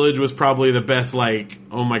Popeye's Village was probably the best like,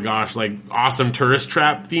 oh my gosh, like awesome tourist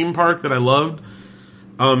trap theme park that I loved.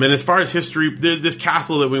 And as far as history, this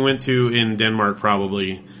castle that we went to in Denmark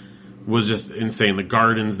probably was just insane. The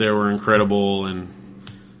gardens there were incredible, and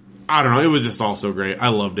I don't know. It was just all so great. I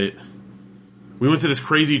loved it. We went to this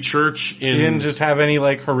crazy church in... You didn't just have any,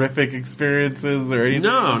 like, horrific experiences or anything?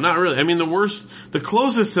 No, not really. I mean, the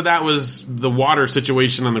closest to that was the water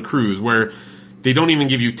situation on the cruise, where they don't even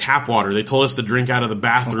give you tap water. They told us to drink out of the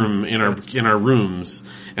bathroom in our rooms.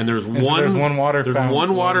 And there's one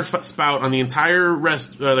water spout on the entire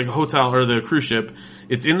hotel or the cruise ship.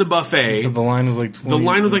 It's in the buffet. So the line was like 20 The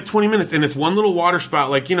line was like 20 minutes, and it's one little water spout,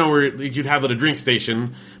 like, you know, where you'd have at a drink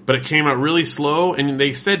station, but it came out really slow, and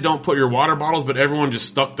they said don't put your water bottles, but everyone just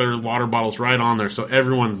stuck their water bottles right on there, so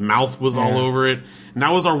everyone's mouth was all over it. And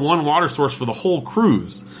that was our one water source for the whole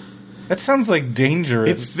cruise. That sounds like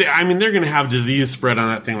dangerous. They're gonna have disease spread on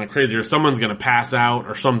that thing like crazy, or someone's gonna pass out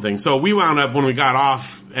or something. So we wound up, when we got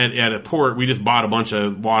off at a port, we just bought a bunch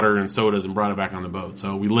of water and sodas and brought it back on the boat.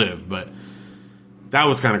 So we lived, but that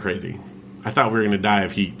was kind of crazy. I thought we were gonna die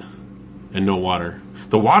of heat and no water.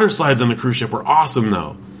 The water slides on the cruise ship were awesome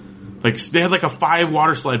though. Like, they had like a 5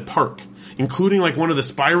 water slide park, including like one of the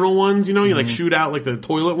spiral ones, you know, you like shoot out like the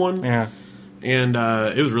toilet one. Yeah. And,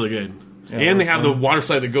 it was really good. Yeah, and they have the water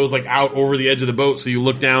slide that goes like out over the edge of the boat, so you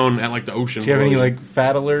look down at like the ocean. Do you have any like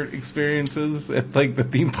Fat Alert experiences at like the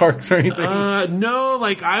theme parks or anything? No,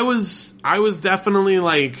 like I was definitely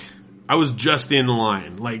like, I was just in the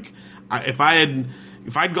line. Like, if I'd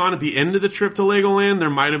gone at the end of the trip to Legoland, there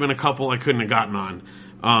might have been a couple I couldn't have gotten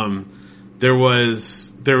on. There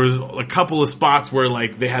was a couple of spots where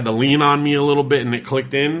like they had to lean on me a little bit and it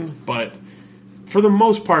clicked in, but for the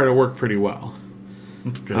most part it worked pretty well.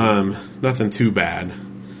 That's good. Nothing too bad.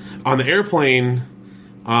 On the airplane,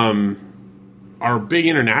 our big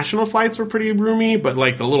international flights were pretty roomy, but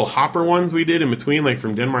like the little hopper ones we did in between, like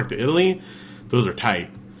from Denmark to Italy, those are tight.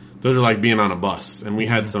 Those are like being on a bus, and we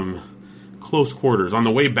had some close quarters. On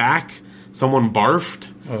the way back, someone barfed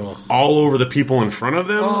all over the people in front of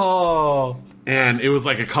them. Oh. And it was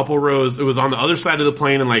like a couple rows. It was on the other side of the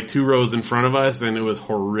plane and like 2 rows in front of us, and it was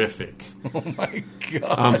horrific. Oh my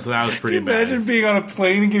god! So that was pretty bad. Imagine being on a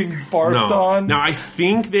plane and getting barfed on. Now I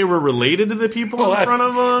think they were related to the people in front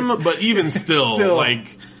of them, but even still,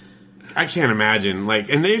 like, I can't imagine. Like,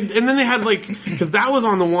 and then they had like, because that was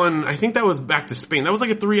on the one. I think that was back to Spain. That was like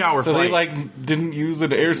a 3-hour flight. So they like didn't use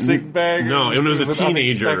an air sick bag. No, it was a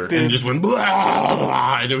teenager and just went blah, blah,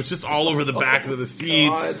 blah, and it was just all over the backs of the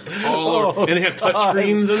seats, all over, and they have touch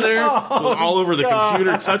screens in there, so all over the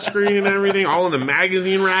computer touch screen and everything, all in the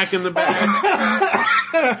magazine rack in the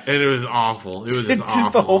back, and it was awful. It was just awful.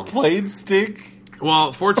 Just the whole plane stink.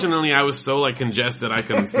 Well, fortunately, I was so like congested I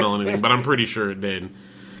couldn't smell anything, but I'm pretty sure it did.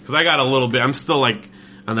 Because I got a little bit, I'm still like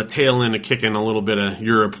on the tail end of kicking a little bit of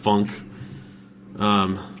Europe funk.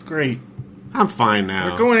 Great. I'm fine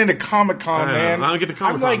now. We're going into Comic-Con, man. I don't get the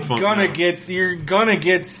Comic-Con funk now. You're gonna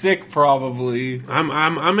get sick probably.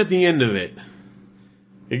 I'm at the end of it.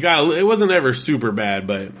 It wasn't ever super bad,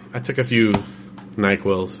 but I took a few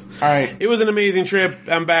NyQuils. Alright. It was an amazing trip.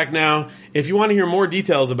 I'm back now. If you want to hear more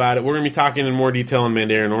details about it, we're going to be talking in more detail on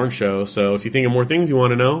Mandarin Orange Show. So if you think of more things you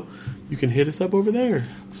want to know, you can hit us up over there.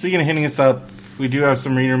 Speaking of hitting us up, we do have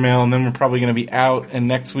some reader mail, and then we're probably going to be out, and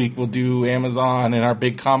next week we'll do Amazon and our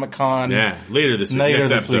big Comic-Con. Yeah, later this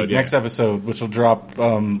week. Next episode, which will drop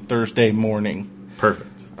Thursday morning.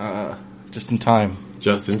 Perfect. Just in time.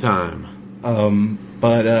 I'm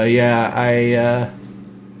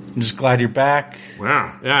just glad you're back.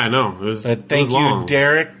 Wow. Yeah, I know. Thank you,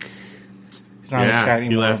 Derek. He's not in the chat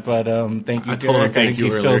anymore, but thank you, Derek. I think you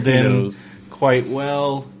filled in quite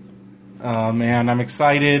well. Man, I'm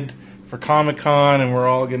excited for Comic-Con, and we're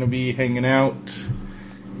all going to be hanging out.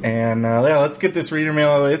 And let's get this reader mail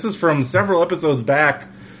out of the way. This is from several episodes back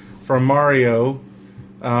from Mario.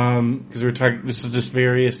 Because we're talking, this is just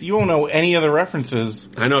various. You won't know any other references.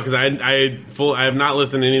 I know, because I have not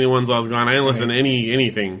listened to any of the ones while I was gone. I didn't listen to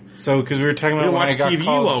anything. So, because we were talking about when I got TV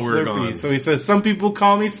called while we were gone. So he says, some people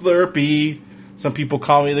call me Slurpee, some people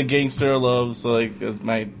call me the Gangster of Love. So like, that's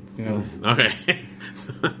my, Okay.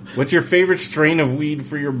 What's your favorite strain of weed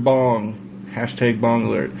for your bong? Hashtag bong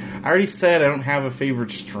alert. I already said I don't have a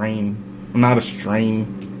favorite strain. I'm not a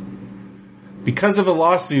strain. Because of a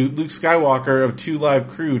lawsuit, Luke Skywalker of 2 Live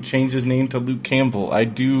Crew changed his name to Luke Campbell. I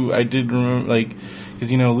did remember,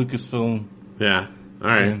 because Lucasfilm. Yeah. All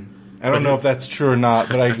right. I don't know if that's true or not,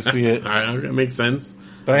 but I can see it. All right, that makes sense.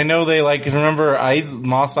 But I know they because remember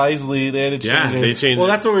Mos Eisley, they had to change it. Yeah, they changed it. Well,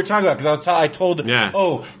 that's what we were talking about, because I told,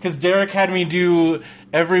 because Derek had me do,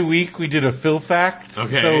 every week we did a Phil fact.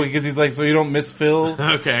 Okay. So, because he's like, so you don't miss Phil.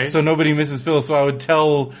 Okay. So nobody misses Phil, so I would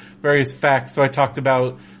tell various facts. So I talked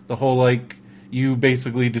about the whole, you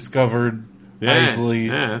basically discovered Eisley.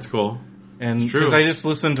 Yeah, that's cool. And because I just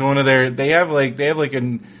listened to one of they have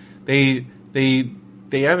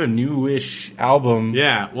a newish album.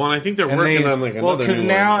 Yeah, well, and I think they're working on another. Well, because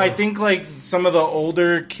now I think some of the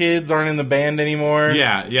older kids aren't in the band anymore.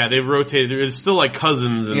 Yeah, they've rotated. It's still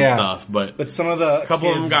cousins and stuff, but some of the a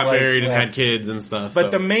couple of them got married and had kids and stuff.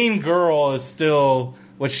 But the main girl is still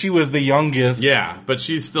she was the youngest. Yeah, but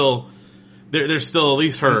she's still. They're still at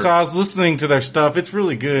least her. And so I was listening to their stuff. It's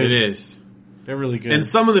really good. It is. They're really good. And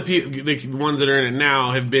some of the ones that are in it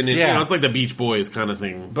now have been in, it's like the Beach Boys kind of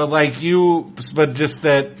thing. But just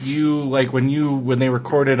that when they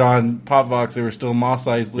recorded on Popvox, they were still Mos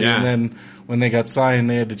Eisley, and then when they got signed,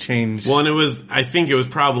 they had to change. Well, and I think it was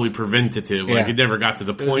probably preventative. It never got to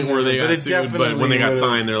the point where they got sued, but when they got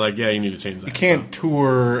signed, they're like, you need to change that. You can't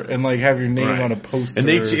tour and have your name on a poster. And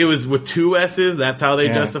it was with 2 S's, that's how they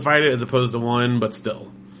justified it, as opposed to 1, but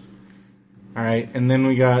still. Alright, and then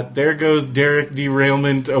we got, there goes Derek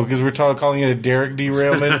Derailment. Oh, because we're calling it a Derek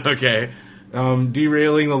Derailment. Okay.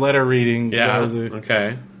 Derailing the letter reading. Yeah,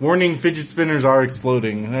 okay. Warning, fidget spinners are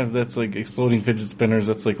exploding. That's exploding fidget spinners.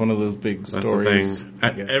 That's one of those big stories.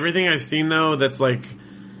 Everything I've seen, though, that's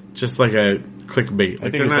just like a clickbait.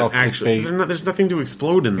 I think it's all actually. There's nothing to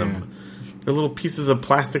explode in them. Yeah. They're little pieces of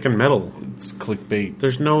plastic and metal. It's clickbait.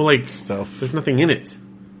 There's no, stuff. There's nothing in it.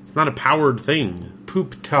 It's not a powered thing.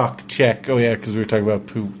 Poop talk check. Oh, yeah, because we were talking about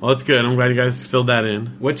poop. Well, that's good. I'm glad you guys filled that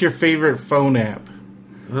in. What's your favorite phone app?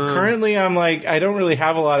 Currently, I'm I don't really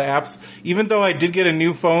have a lot of apps. Even though I did get a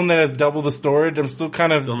new phone that has double the storage, I'm still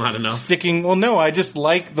kind of not enough. Sticking. Well, no, I just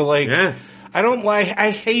like the Yeah. I don't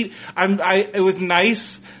hate. It was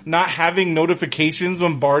nice not having notifications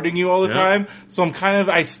bombarding you all the time. So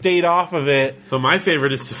I stayed off of it. So my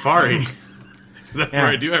favorite is Safari. That's where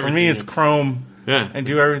I do everything. For me, it's Chrome. Yeah. I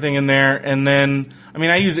do everything in there, and then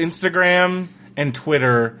I use Instagram and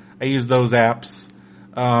Twitter. I use those apps.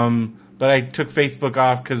 But I took Facebook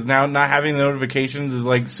off because now not having the notifications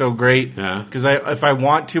is so great. Yeah. Because if I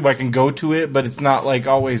want to, I can go to it, but it's not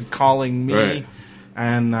always calling me. Right.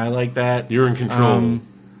 And I like that. You're in control.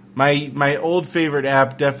 My old favorite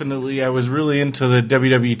app, definitely, I was really into the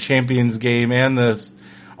WWE Champions game and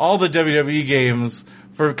all the WWE games.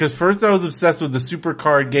 Because first I was obsessed with the Super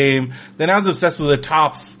Card game, then I was obsessed with the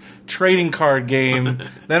Topps trading card game,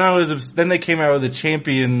 then they came out with the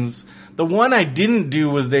Champions. The one I didn't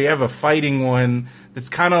do was they have a fighting one that's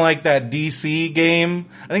kind of like that DC game.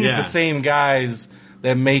 I think it's the same guys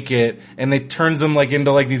that make it, and it turns them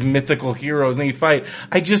into these mythical heroes, and you fight.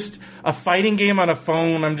 A fighting game on a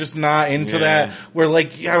phone, I'm just not into that. Where I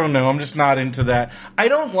don't know, I'm just not into that. I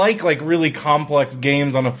don't like really complex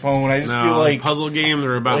games on a phone. I just feel like puzzle games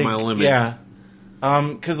are about my limit. Yeah.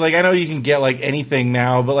 Cause I know you can get anything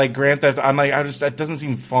now, but Grand Theft, that doesn't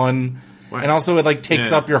seem fun. And also it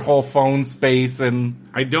takes up your whole phone space, and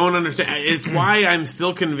I don't understand. It's why I'm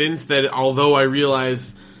still convinced that although I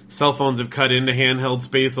realize cell phones have cut into handheld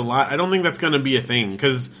space a lot. I don't think that's going to be a thing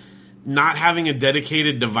because not having a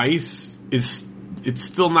dedicated device it's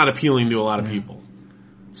still not appealing to a lot of people.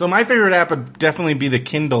 So my favorite app would definitely be the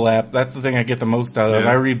Kindle app. That's the thing I get the most out of.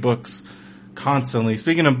 I read books constantly.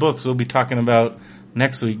 Speaking of books, we'll be talking about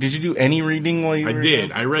next week. Did you do any reading while you were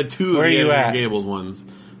did. I read 2 of the Edward Gables ones.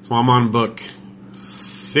 So I'm on book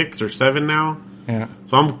 6 or 7 now. Yeah.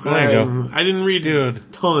 So I'm glad. I didn't read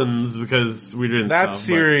tons because we didn't. That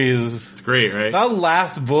series. It's great, right? That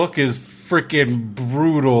last book is freaking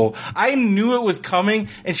brutal. I knew it was coming,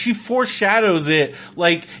 and she foreshadows it.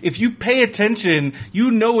 Like, if you pay attention,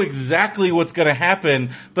 you know exactly what's going to happen.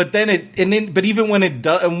 But then but even when it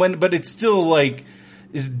does, but it's still like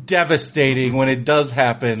is devastating when it does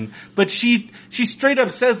happen. But she straight up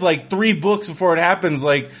says like 3 books before it happens,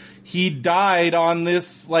 like, he died on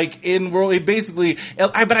this, like, in world, basically,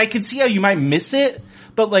 but I can see how you might miss it,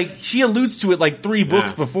 but, like, she alludes to it, like, 3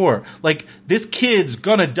 books before. Like, this kid's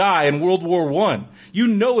gonna die in World War I. You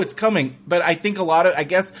know it's coming, but I think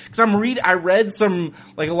because I read some,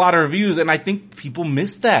 like, a lot of reviews, and I think people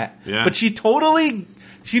miss that. Yeah. But she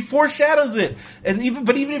foreshadows it. And even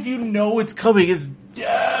if you know it's coming, it's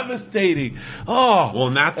devastating. Oh. Well,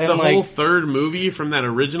 and that's the whole 3rd movie from that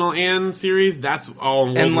original Anne series. That's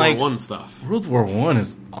all World War I stuff. World War I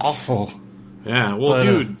is awful. Yeah. Well,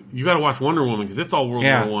 dude, you gotta watch Wonder Woman because it's all World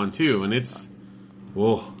War I too, and it's,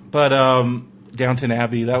 whoa. But, Downton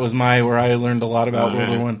Abbey, that was where I learned a lot about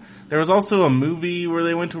World War I. There was also a movie where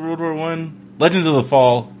they went to World War I. Legends of the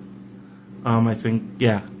Fall. I think,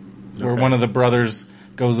 where one of the brothers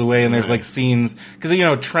goes away and there's like scenes,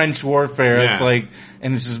 because trench warfare, it's like,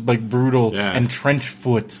 and it's just like brutal, and trench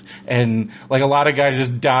foot, and like a lot of guys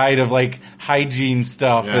just died of like hygiene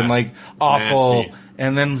stuff and like awful, nasty.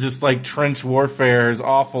 And then just like trench warfare is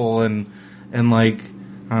awful, and like,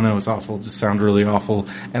 I don't know, it's awful. It just sounds really awful.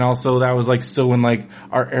 And also that was like still when like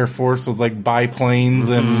our Air Force was like biplanes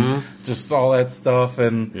and just all that stuff,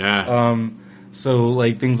 and so,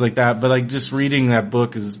 like, things like that. But, like, just reading that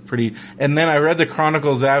book is pretty... And then I read the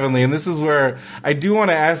Chronicles of Avonlea, and this is where I do want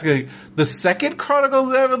to ask, like, the second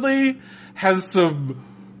Chronicles of Avonlea has some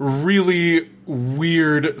really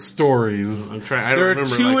weird stories. There are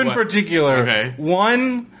 2 in particular. Okay.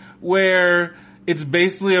 One where it's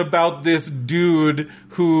basically about this dude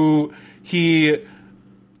who he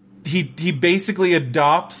basically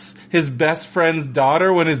adopts his best friend's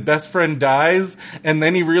daughter when his best friend dies, and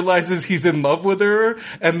then he realizes he's in love with her,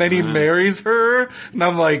 and then he marries her, and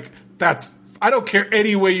I'm like, I don't care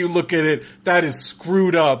any way you look at it, that is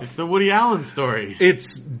screwed up. It's the Woody Allen story.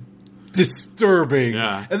 It's disturbing.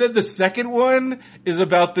 Yeah. And then the second one is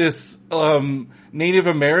about this Native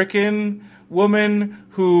American woman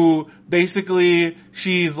who basically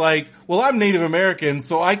she's like, well, I'm Native American,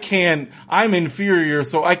 so I'm inferior,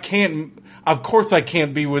 so of course I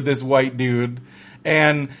can't be with this white dude.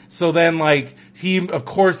 And so then like, he of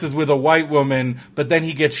course is with a white woman, but then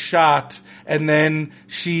he gets shot, and then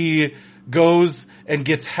she goes and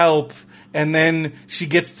gets help, and then she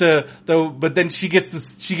gets to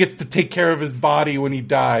take care of his body when he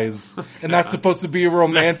dies. And that's supposed to be a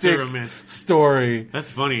romantic story. That's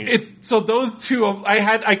funny. It's so those 2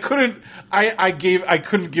 I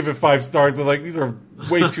couldn't give it 5 stars. I'm like, these are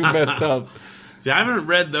way too messed up. See, I haven't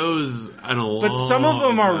read those in a long time. But some of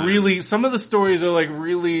them are some of the stories are like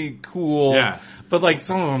really cool. Yeah. But like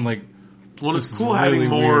some of them like, well, it's cool having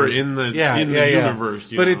more weird. in the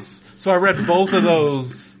universe. But so I read both of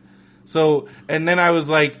those. So, and then I was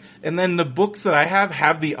like, and then the books that I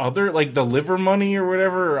have the other, like the Liver Money or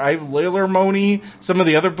whatever, I have Liver Money, some of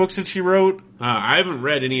the other books that she wrote. I haven't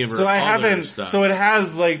read any of her other stuff. So it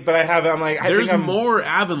has like, but I haven't, I'm like, there's more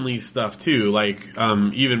Avonlea stuff too, like,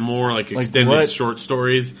 even more like extended short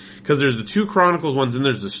stories. Cause there's the 2 Chronicles ones and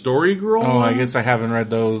there's the Story Girl ones. I guess I haven't read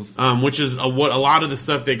those. Which is what a lot of the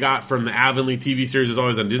stuff they got from the Avonlea TV series is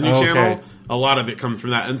always on Disney Channel. A lot of it comes from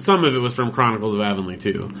that. And some of it was from Chronicles of Avonlea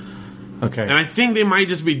too. Okay. And I think they might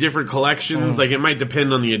just be different collections. Like, it might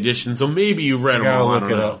depend on the edition. So maybe you've read them all. I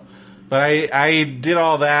don't know. But I did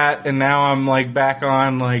all that, and now I'm, like, back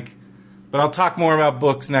on, like... But I'll talk more about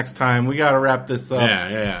books next time. We gotta wrap this up.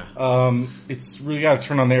 Yeah. We gotta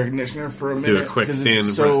turn on the air conditioner for a minute. Do a quick stand.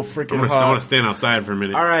 It's so freaking hot. I want to stand outside for a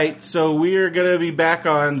minute. Alright, so we are gonna be back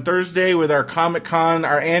on Thursday with our Comic-Con,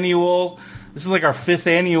 our annual... This is like our 5th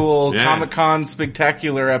annual Comic-Con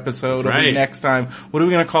Spectacular episode. It'll be next time. What are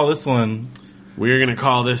we going to call this one? We're going to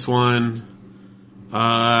call this one,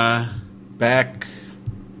 Back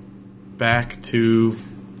to...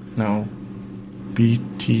 No.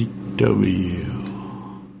 BTW.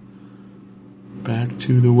 Back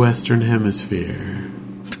to the Western Hemisphere.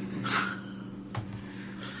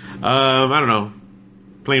 I don't know.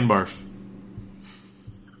 Plain barf.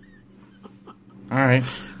 All right.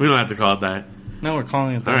 We don't have to call it that. No, we're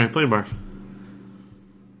calling it that. All right, plain barf.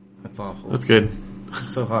 That's awful. That's good.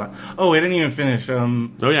 It's so hot. Oh, we didn't even finish. Oh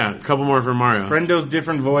yeah, a couple more for Mario. Brendo's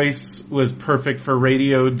different voice was perfect for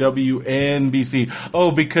radio WNBC.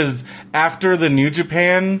 Oh, because after the New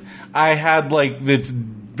Japan, I had like this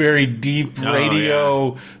very deep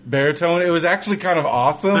radio baritone. It was actually kind of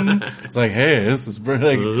awesome. It's like, hey, this is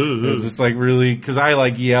like, it was just like really, cause I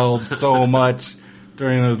like yelled so much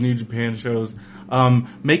during those New Japan shows.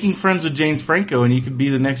 Making friends with James Franco and you could be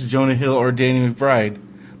the next Jonah Hill or Danny McBride.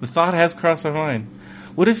 The thought has crossed my mind.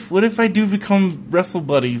 What if I do become wrestle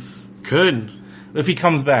buddies? Could. If he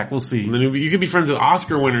comes back, we'll see. You could be friends with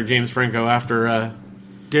Oscar winner James Franco after,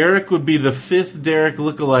 Derek would be the 5th Derek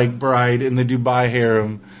lookalike bride in the Dubai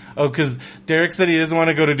harem. Oh, cause Derek said he doesn't want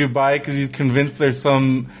to go to Dubai cause he's convinced there's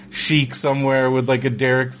some sheik somewhere with like a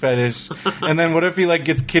Derek fetish. And then what if he like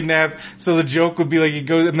gets kidnapped? So the joke would be like he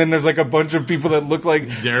goes and then there's like a bunch of people that look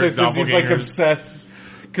like Derek since he's like obsessed.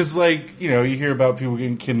 Cause like, you know, you hear about people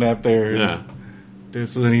getting kidnapped there. Yeah.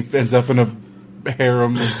 So then he ends up in a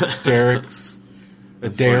harem of Derek's. A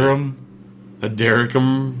Derem. A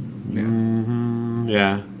Derekum. Yeah. Mm-hmm.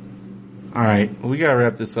 Yeah. All right. Well, we got to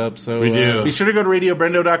wrap this up. So we do. Be sure to go to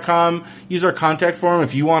radiobrendo.com. Use our contact form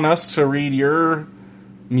if you want us to read your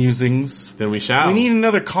musings. Then we shall. We need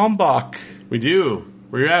another Kalmbach. We do.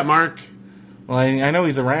 Where you at, Mark? Well, I know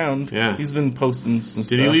he's around. Yeah. He's been posting some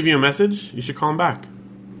stuff. Did he leave you a message? You should call him back.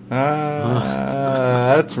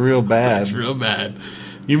 That's real bad. That's real bad.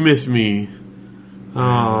 You miss me.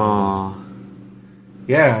 Aww.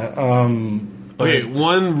 Yeah. Okay,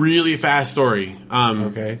 one really fast story.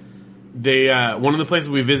 Okay. They, one of the places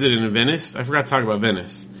we visited in Venice, I forgot to talk about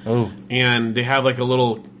Venice. Oh. And they have like a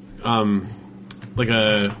little, like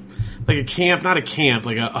a camp, not a camp,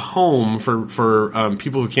 like a home for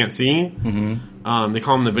people who can't see. Mm-hmm. They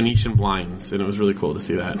call them the Venetian blinds, and it was really cool to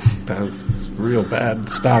see that. That's real bad.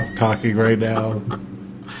 Stop talking right now.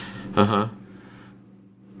 Uh-huh.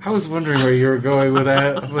 I was wondering where you were going with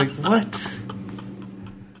that. I'm like, what?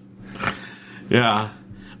 Yeah.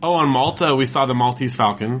 Oh, on Malta, we saw the Maltese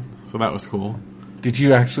falcon, so that was cool. Did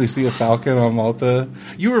you actually see a falcon on Malta?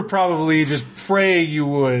 You were probably just pray you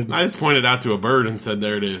would. I just pointed out to a bird and said,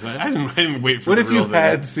 there it is. I didn't wait for what the if you real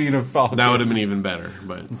had seen a falcon? That would have been even better,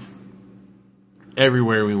 but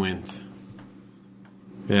everywhere we went.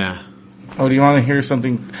 Yeah. Oh, do you want to hear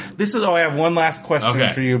something? I have one last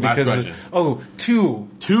question for you because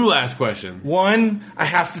two last questions. One, I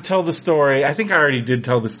have to tell the story. I think I already did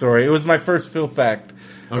tell the story. It was my first Phil fact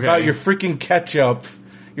about your freaking ketchup,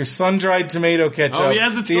 your sun-dried tomato ketchup. Oh,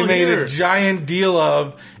 yeah, it's you made a giant deal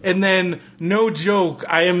of, and then no joke,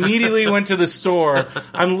 I immediately went to the store.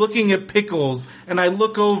 I'm looking at pickles, and I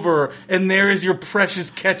look over, and there is your precious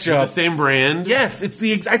ketchup. The same brand? Yes,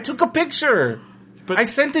 it's I took a picture. But I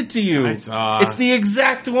sent it to you. I saw. It's the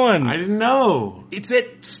exact one. I didn't know. It's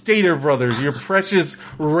at Stater Brothers, your precious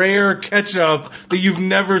rare ketchup that you've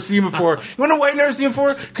never seen before. You wanna know why I've never seen it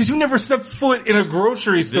before? Because you never stepped foot in a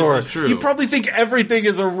grocery store. This is true. You probably think everything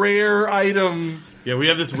is a rare item. Yeah, we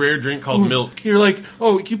have this rare drink called milk. You're like,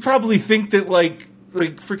 you probably think that like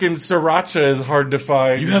freaking sriracha is hard to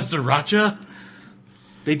find. You have sriracha?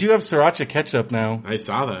 They do have sriracha ketchup now. I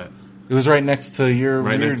saw that. It was right next to your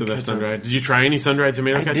right weird next to the ketchup. sun-dried. Did you try any sun-dried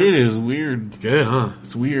tomato ketchup? I did. It was weird. Good, huh?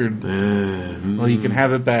 It's weird. Well, you can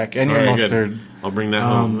have it back. And your mustard. Good. I'll bring that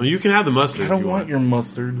home. Well, you can have the mustard. I don't want your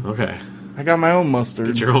mustard. Okay. I got my own mustard.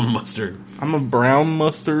 Get your own mustard. I'm a brown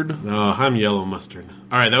mustard. Oh, I'm yellow mustard.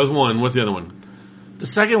 Alright, that was one. What's the other one? The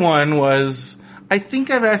second one was, I think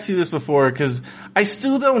I've asked you this before, because I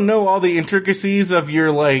still don't know all the intricacies of your,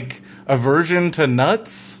 aversion to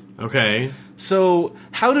nuts. Okay. So,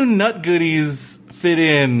 how do nut goodies fit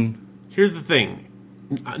in? Here's the thing.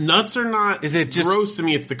 Nuts are not Is it just gross to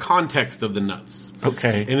me. It's the context of the nuts.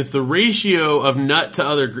 Okay. And it's the ratio of nut to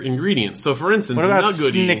other ingredients. So, for instance, what about nut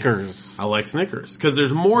goodie, Snickers? I like Snickers. Because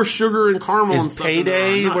there's more sugar and caramel and Is stuff.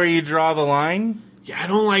 Payday where you draw the line? Yeah, I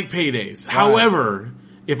don't like Paydays. Why? However,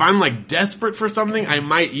 if I'm desperate for something, I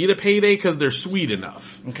might eat a Payday because they're sweet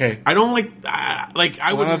enough. Okay. I don't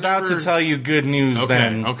I would I'm about to tell you good news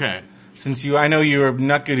then. Okay. Since I know your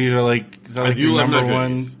nut goodies are I do your love number nut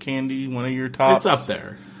one goodies. candy, one of your tops. It's up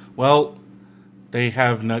there. Well, they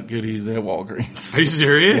have nut goodies at Walgreens. Are you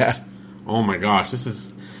serious? Yeah. Oh my gosh, this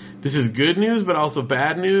is good news, but also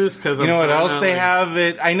bad news because you know what else they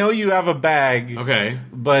have? I know you have a bag. Okay.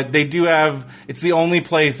 But they do have. It's the only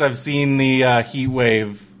place I've seen the Heat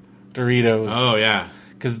Wave Doritos. Oh yeah.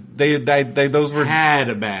 Because those were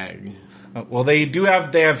had a bag. Well, they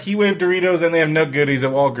have Heat Wave Doritos and they have Nut Goodies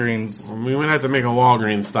at Walgreens. Well, we might have to make a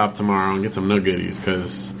Walgreens stop tomorrow and get some Nut Goodies,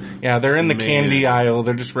 because... Yeah, they're in the candy aisle.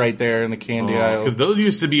 They're just right there in the candy aisle. Because those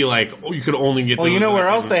used to be like, you could only get those. Well, you know where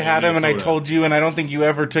else they had them, and I told you, and I don't think you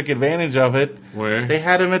ever took advantage of it. Where? They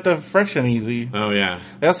had them at the Fresh and Easy. Oh, yeah.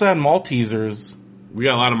 They also had Maltesers. We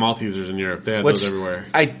got a lot of Maltesers in Europe. They had those everywhere.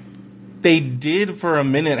 They did for a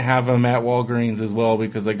minute have them at Walgreens as well,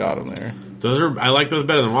 because I got them there. I like those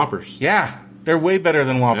better than Whoppers. Yeah. They're way better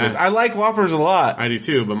than Whoppers. Yeah. I like Whoppers a lot. I do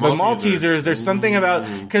too, but Maltesers, there's something about...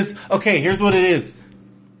 Because, okay, here's what it is.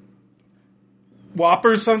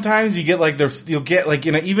 Whoppers, sometimes you get like you'll get like,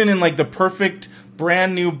 even in like the perfect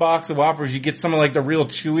brand new box of Whoppers, you get some of like the real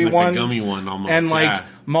chewy like ones. The gummy one almost. And like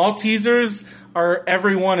Maltesers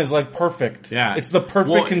every one is like perfect. Yeah. It's the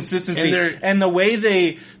perfect consistency. And the way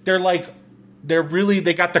they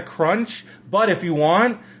got the crunch, but if you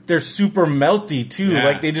want, they're super melty too. Yeah.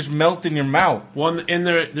 Like they just melt in your mouth. Well, and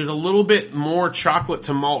there's a little bit more chocolate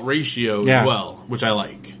to malt ratio as well, which I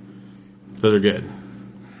like. Those are good.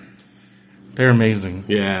 They're amazing.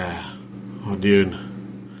 Yeah. Oh, dude.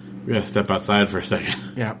 We gotta step outside for a second.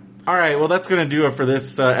 Yeah. Alright, well that's gonna do it for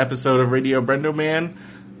this episode of Radio Brendo Man.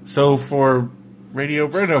 So for Radio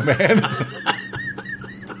Brendo Man,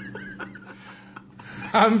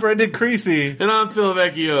 I'm Brendan Creasy. And I'm Phil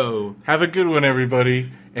Vecchio. Have a good one,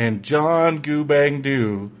 everybody. And John Goobang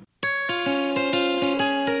Doo.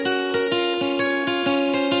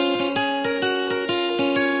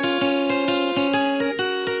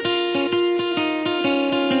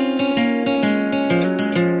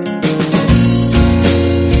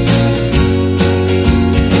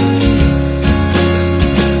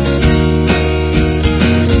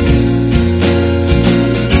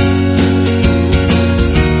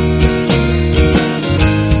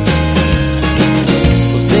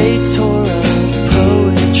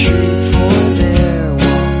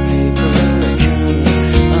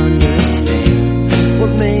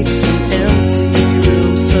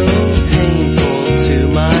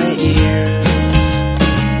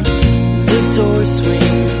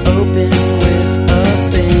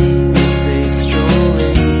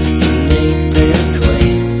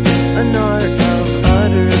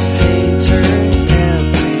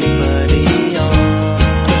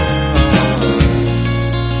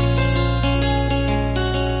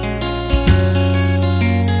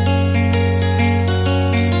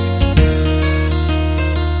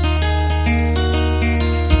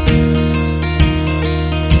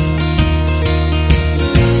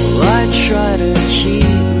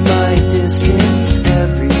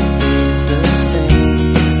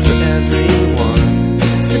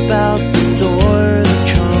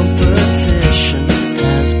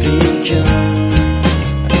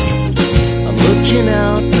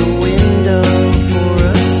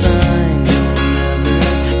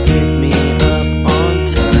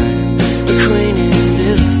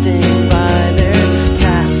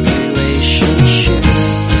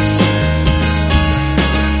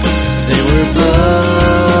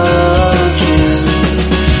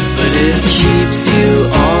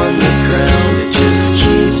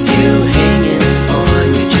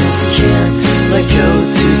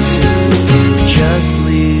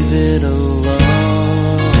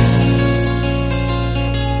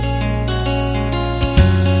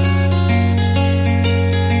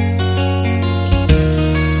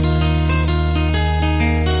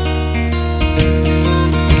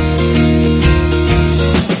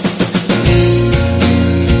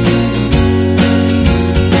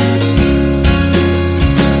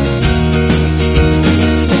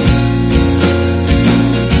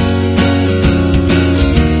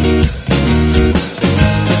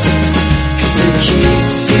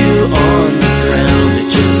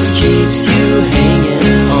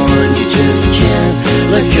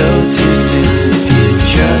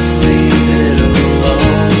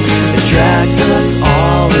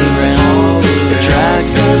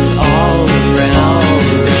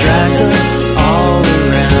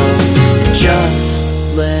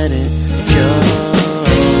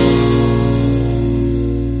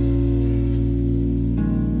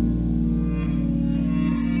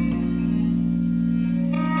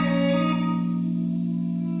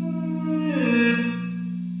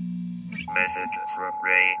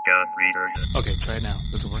 Okay, try it now.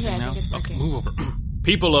 Is it working now? Okay, move over.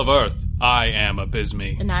 People of Earth, I am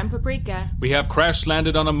Abysme. And I'm Paprika. We have crash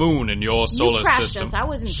landed on a moon in your solar system. You crashed us. I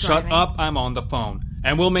wasn't Shut driving. up, I'm on the phone.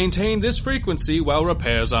 and will maintain this frequency while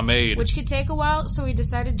repairs are made. Which could take a while, so we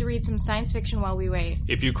decided to read some science fiction while we wait.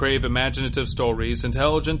 If you crave imaginative stories,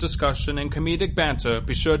 intelligent discussion, and comedic banter,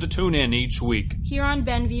 be sure to tune in each week. Here on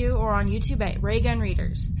Benview or on YouTube at Ray Gun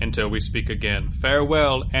Readers. Until we speak again,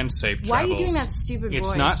 farewell and safe travels. Why are you doing that stupid voice?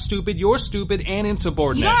 It's not stupid, you're stupid and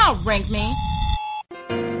insubordinate. You don't outrank me.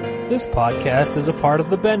 This podcast is a part of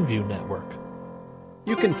the Benview Network.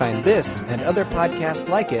 You can find this and other podcasts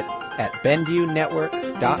like it at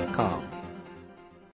BenviewNetwork.com.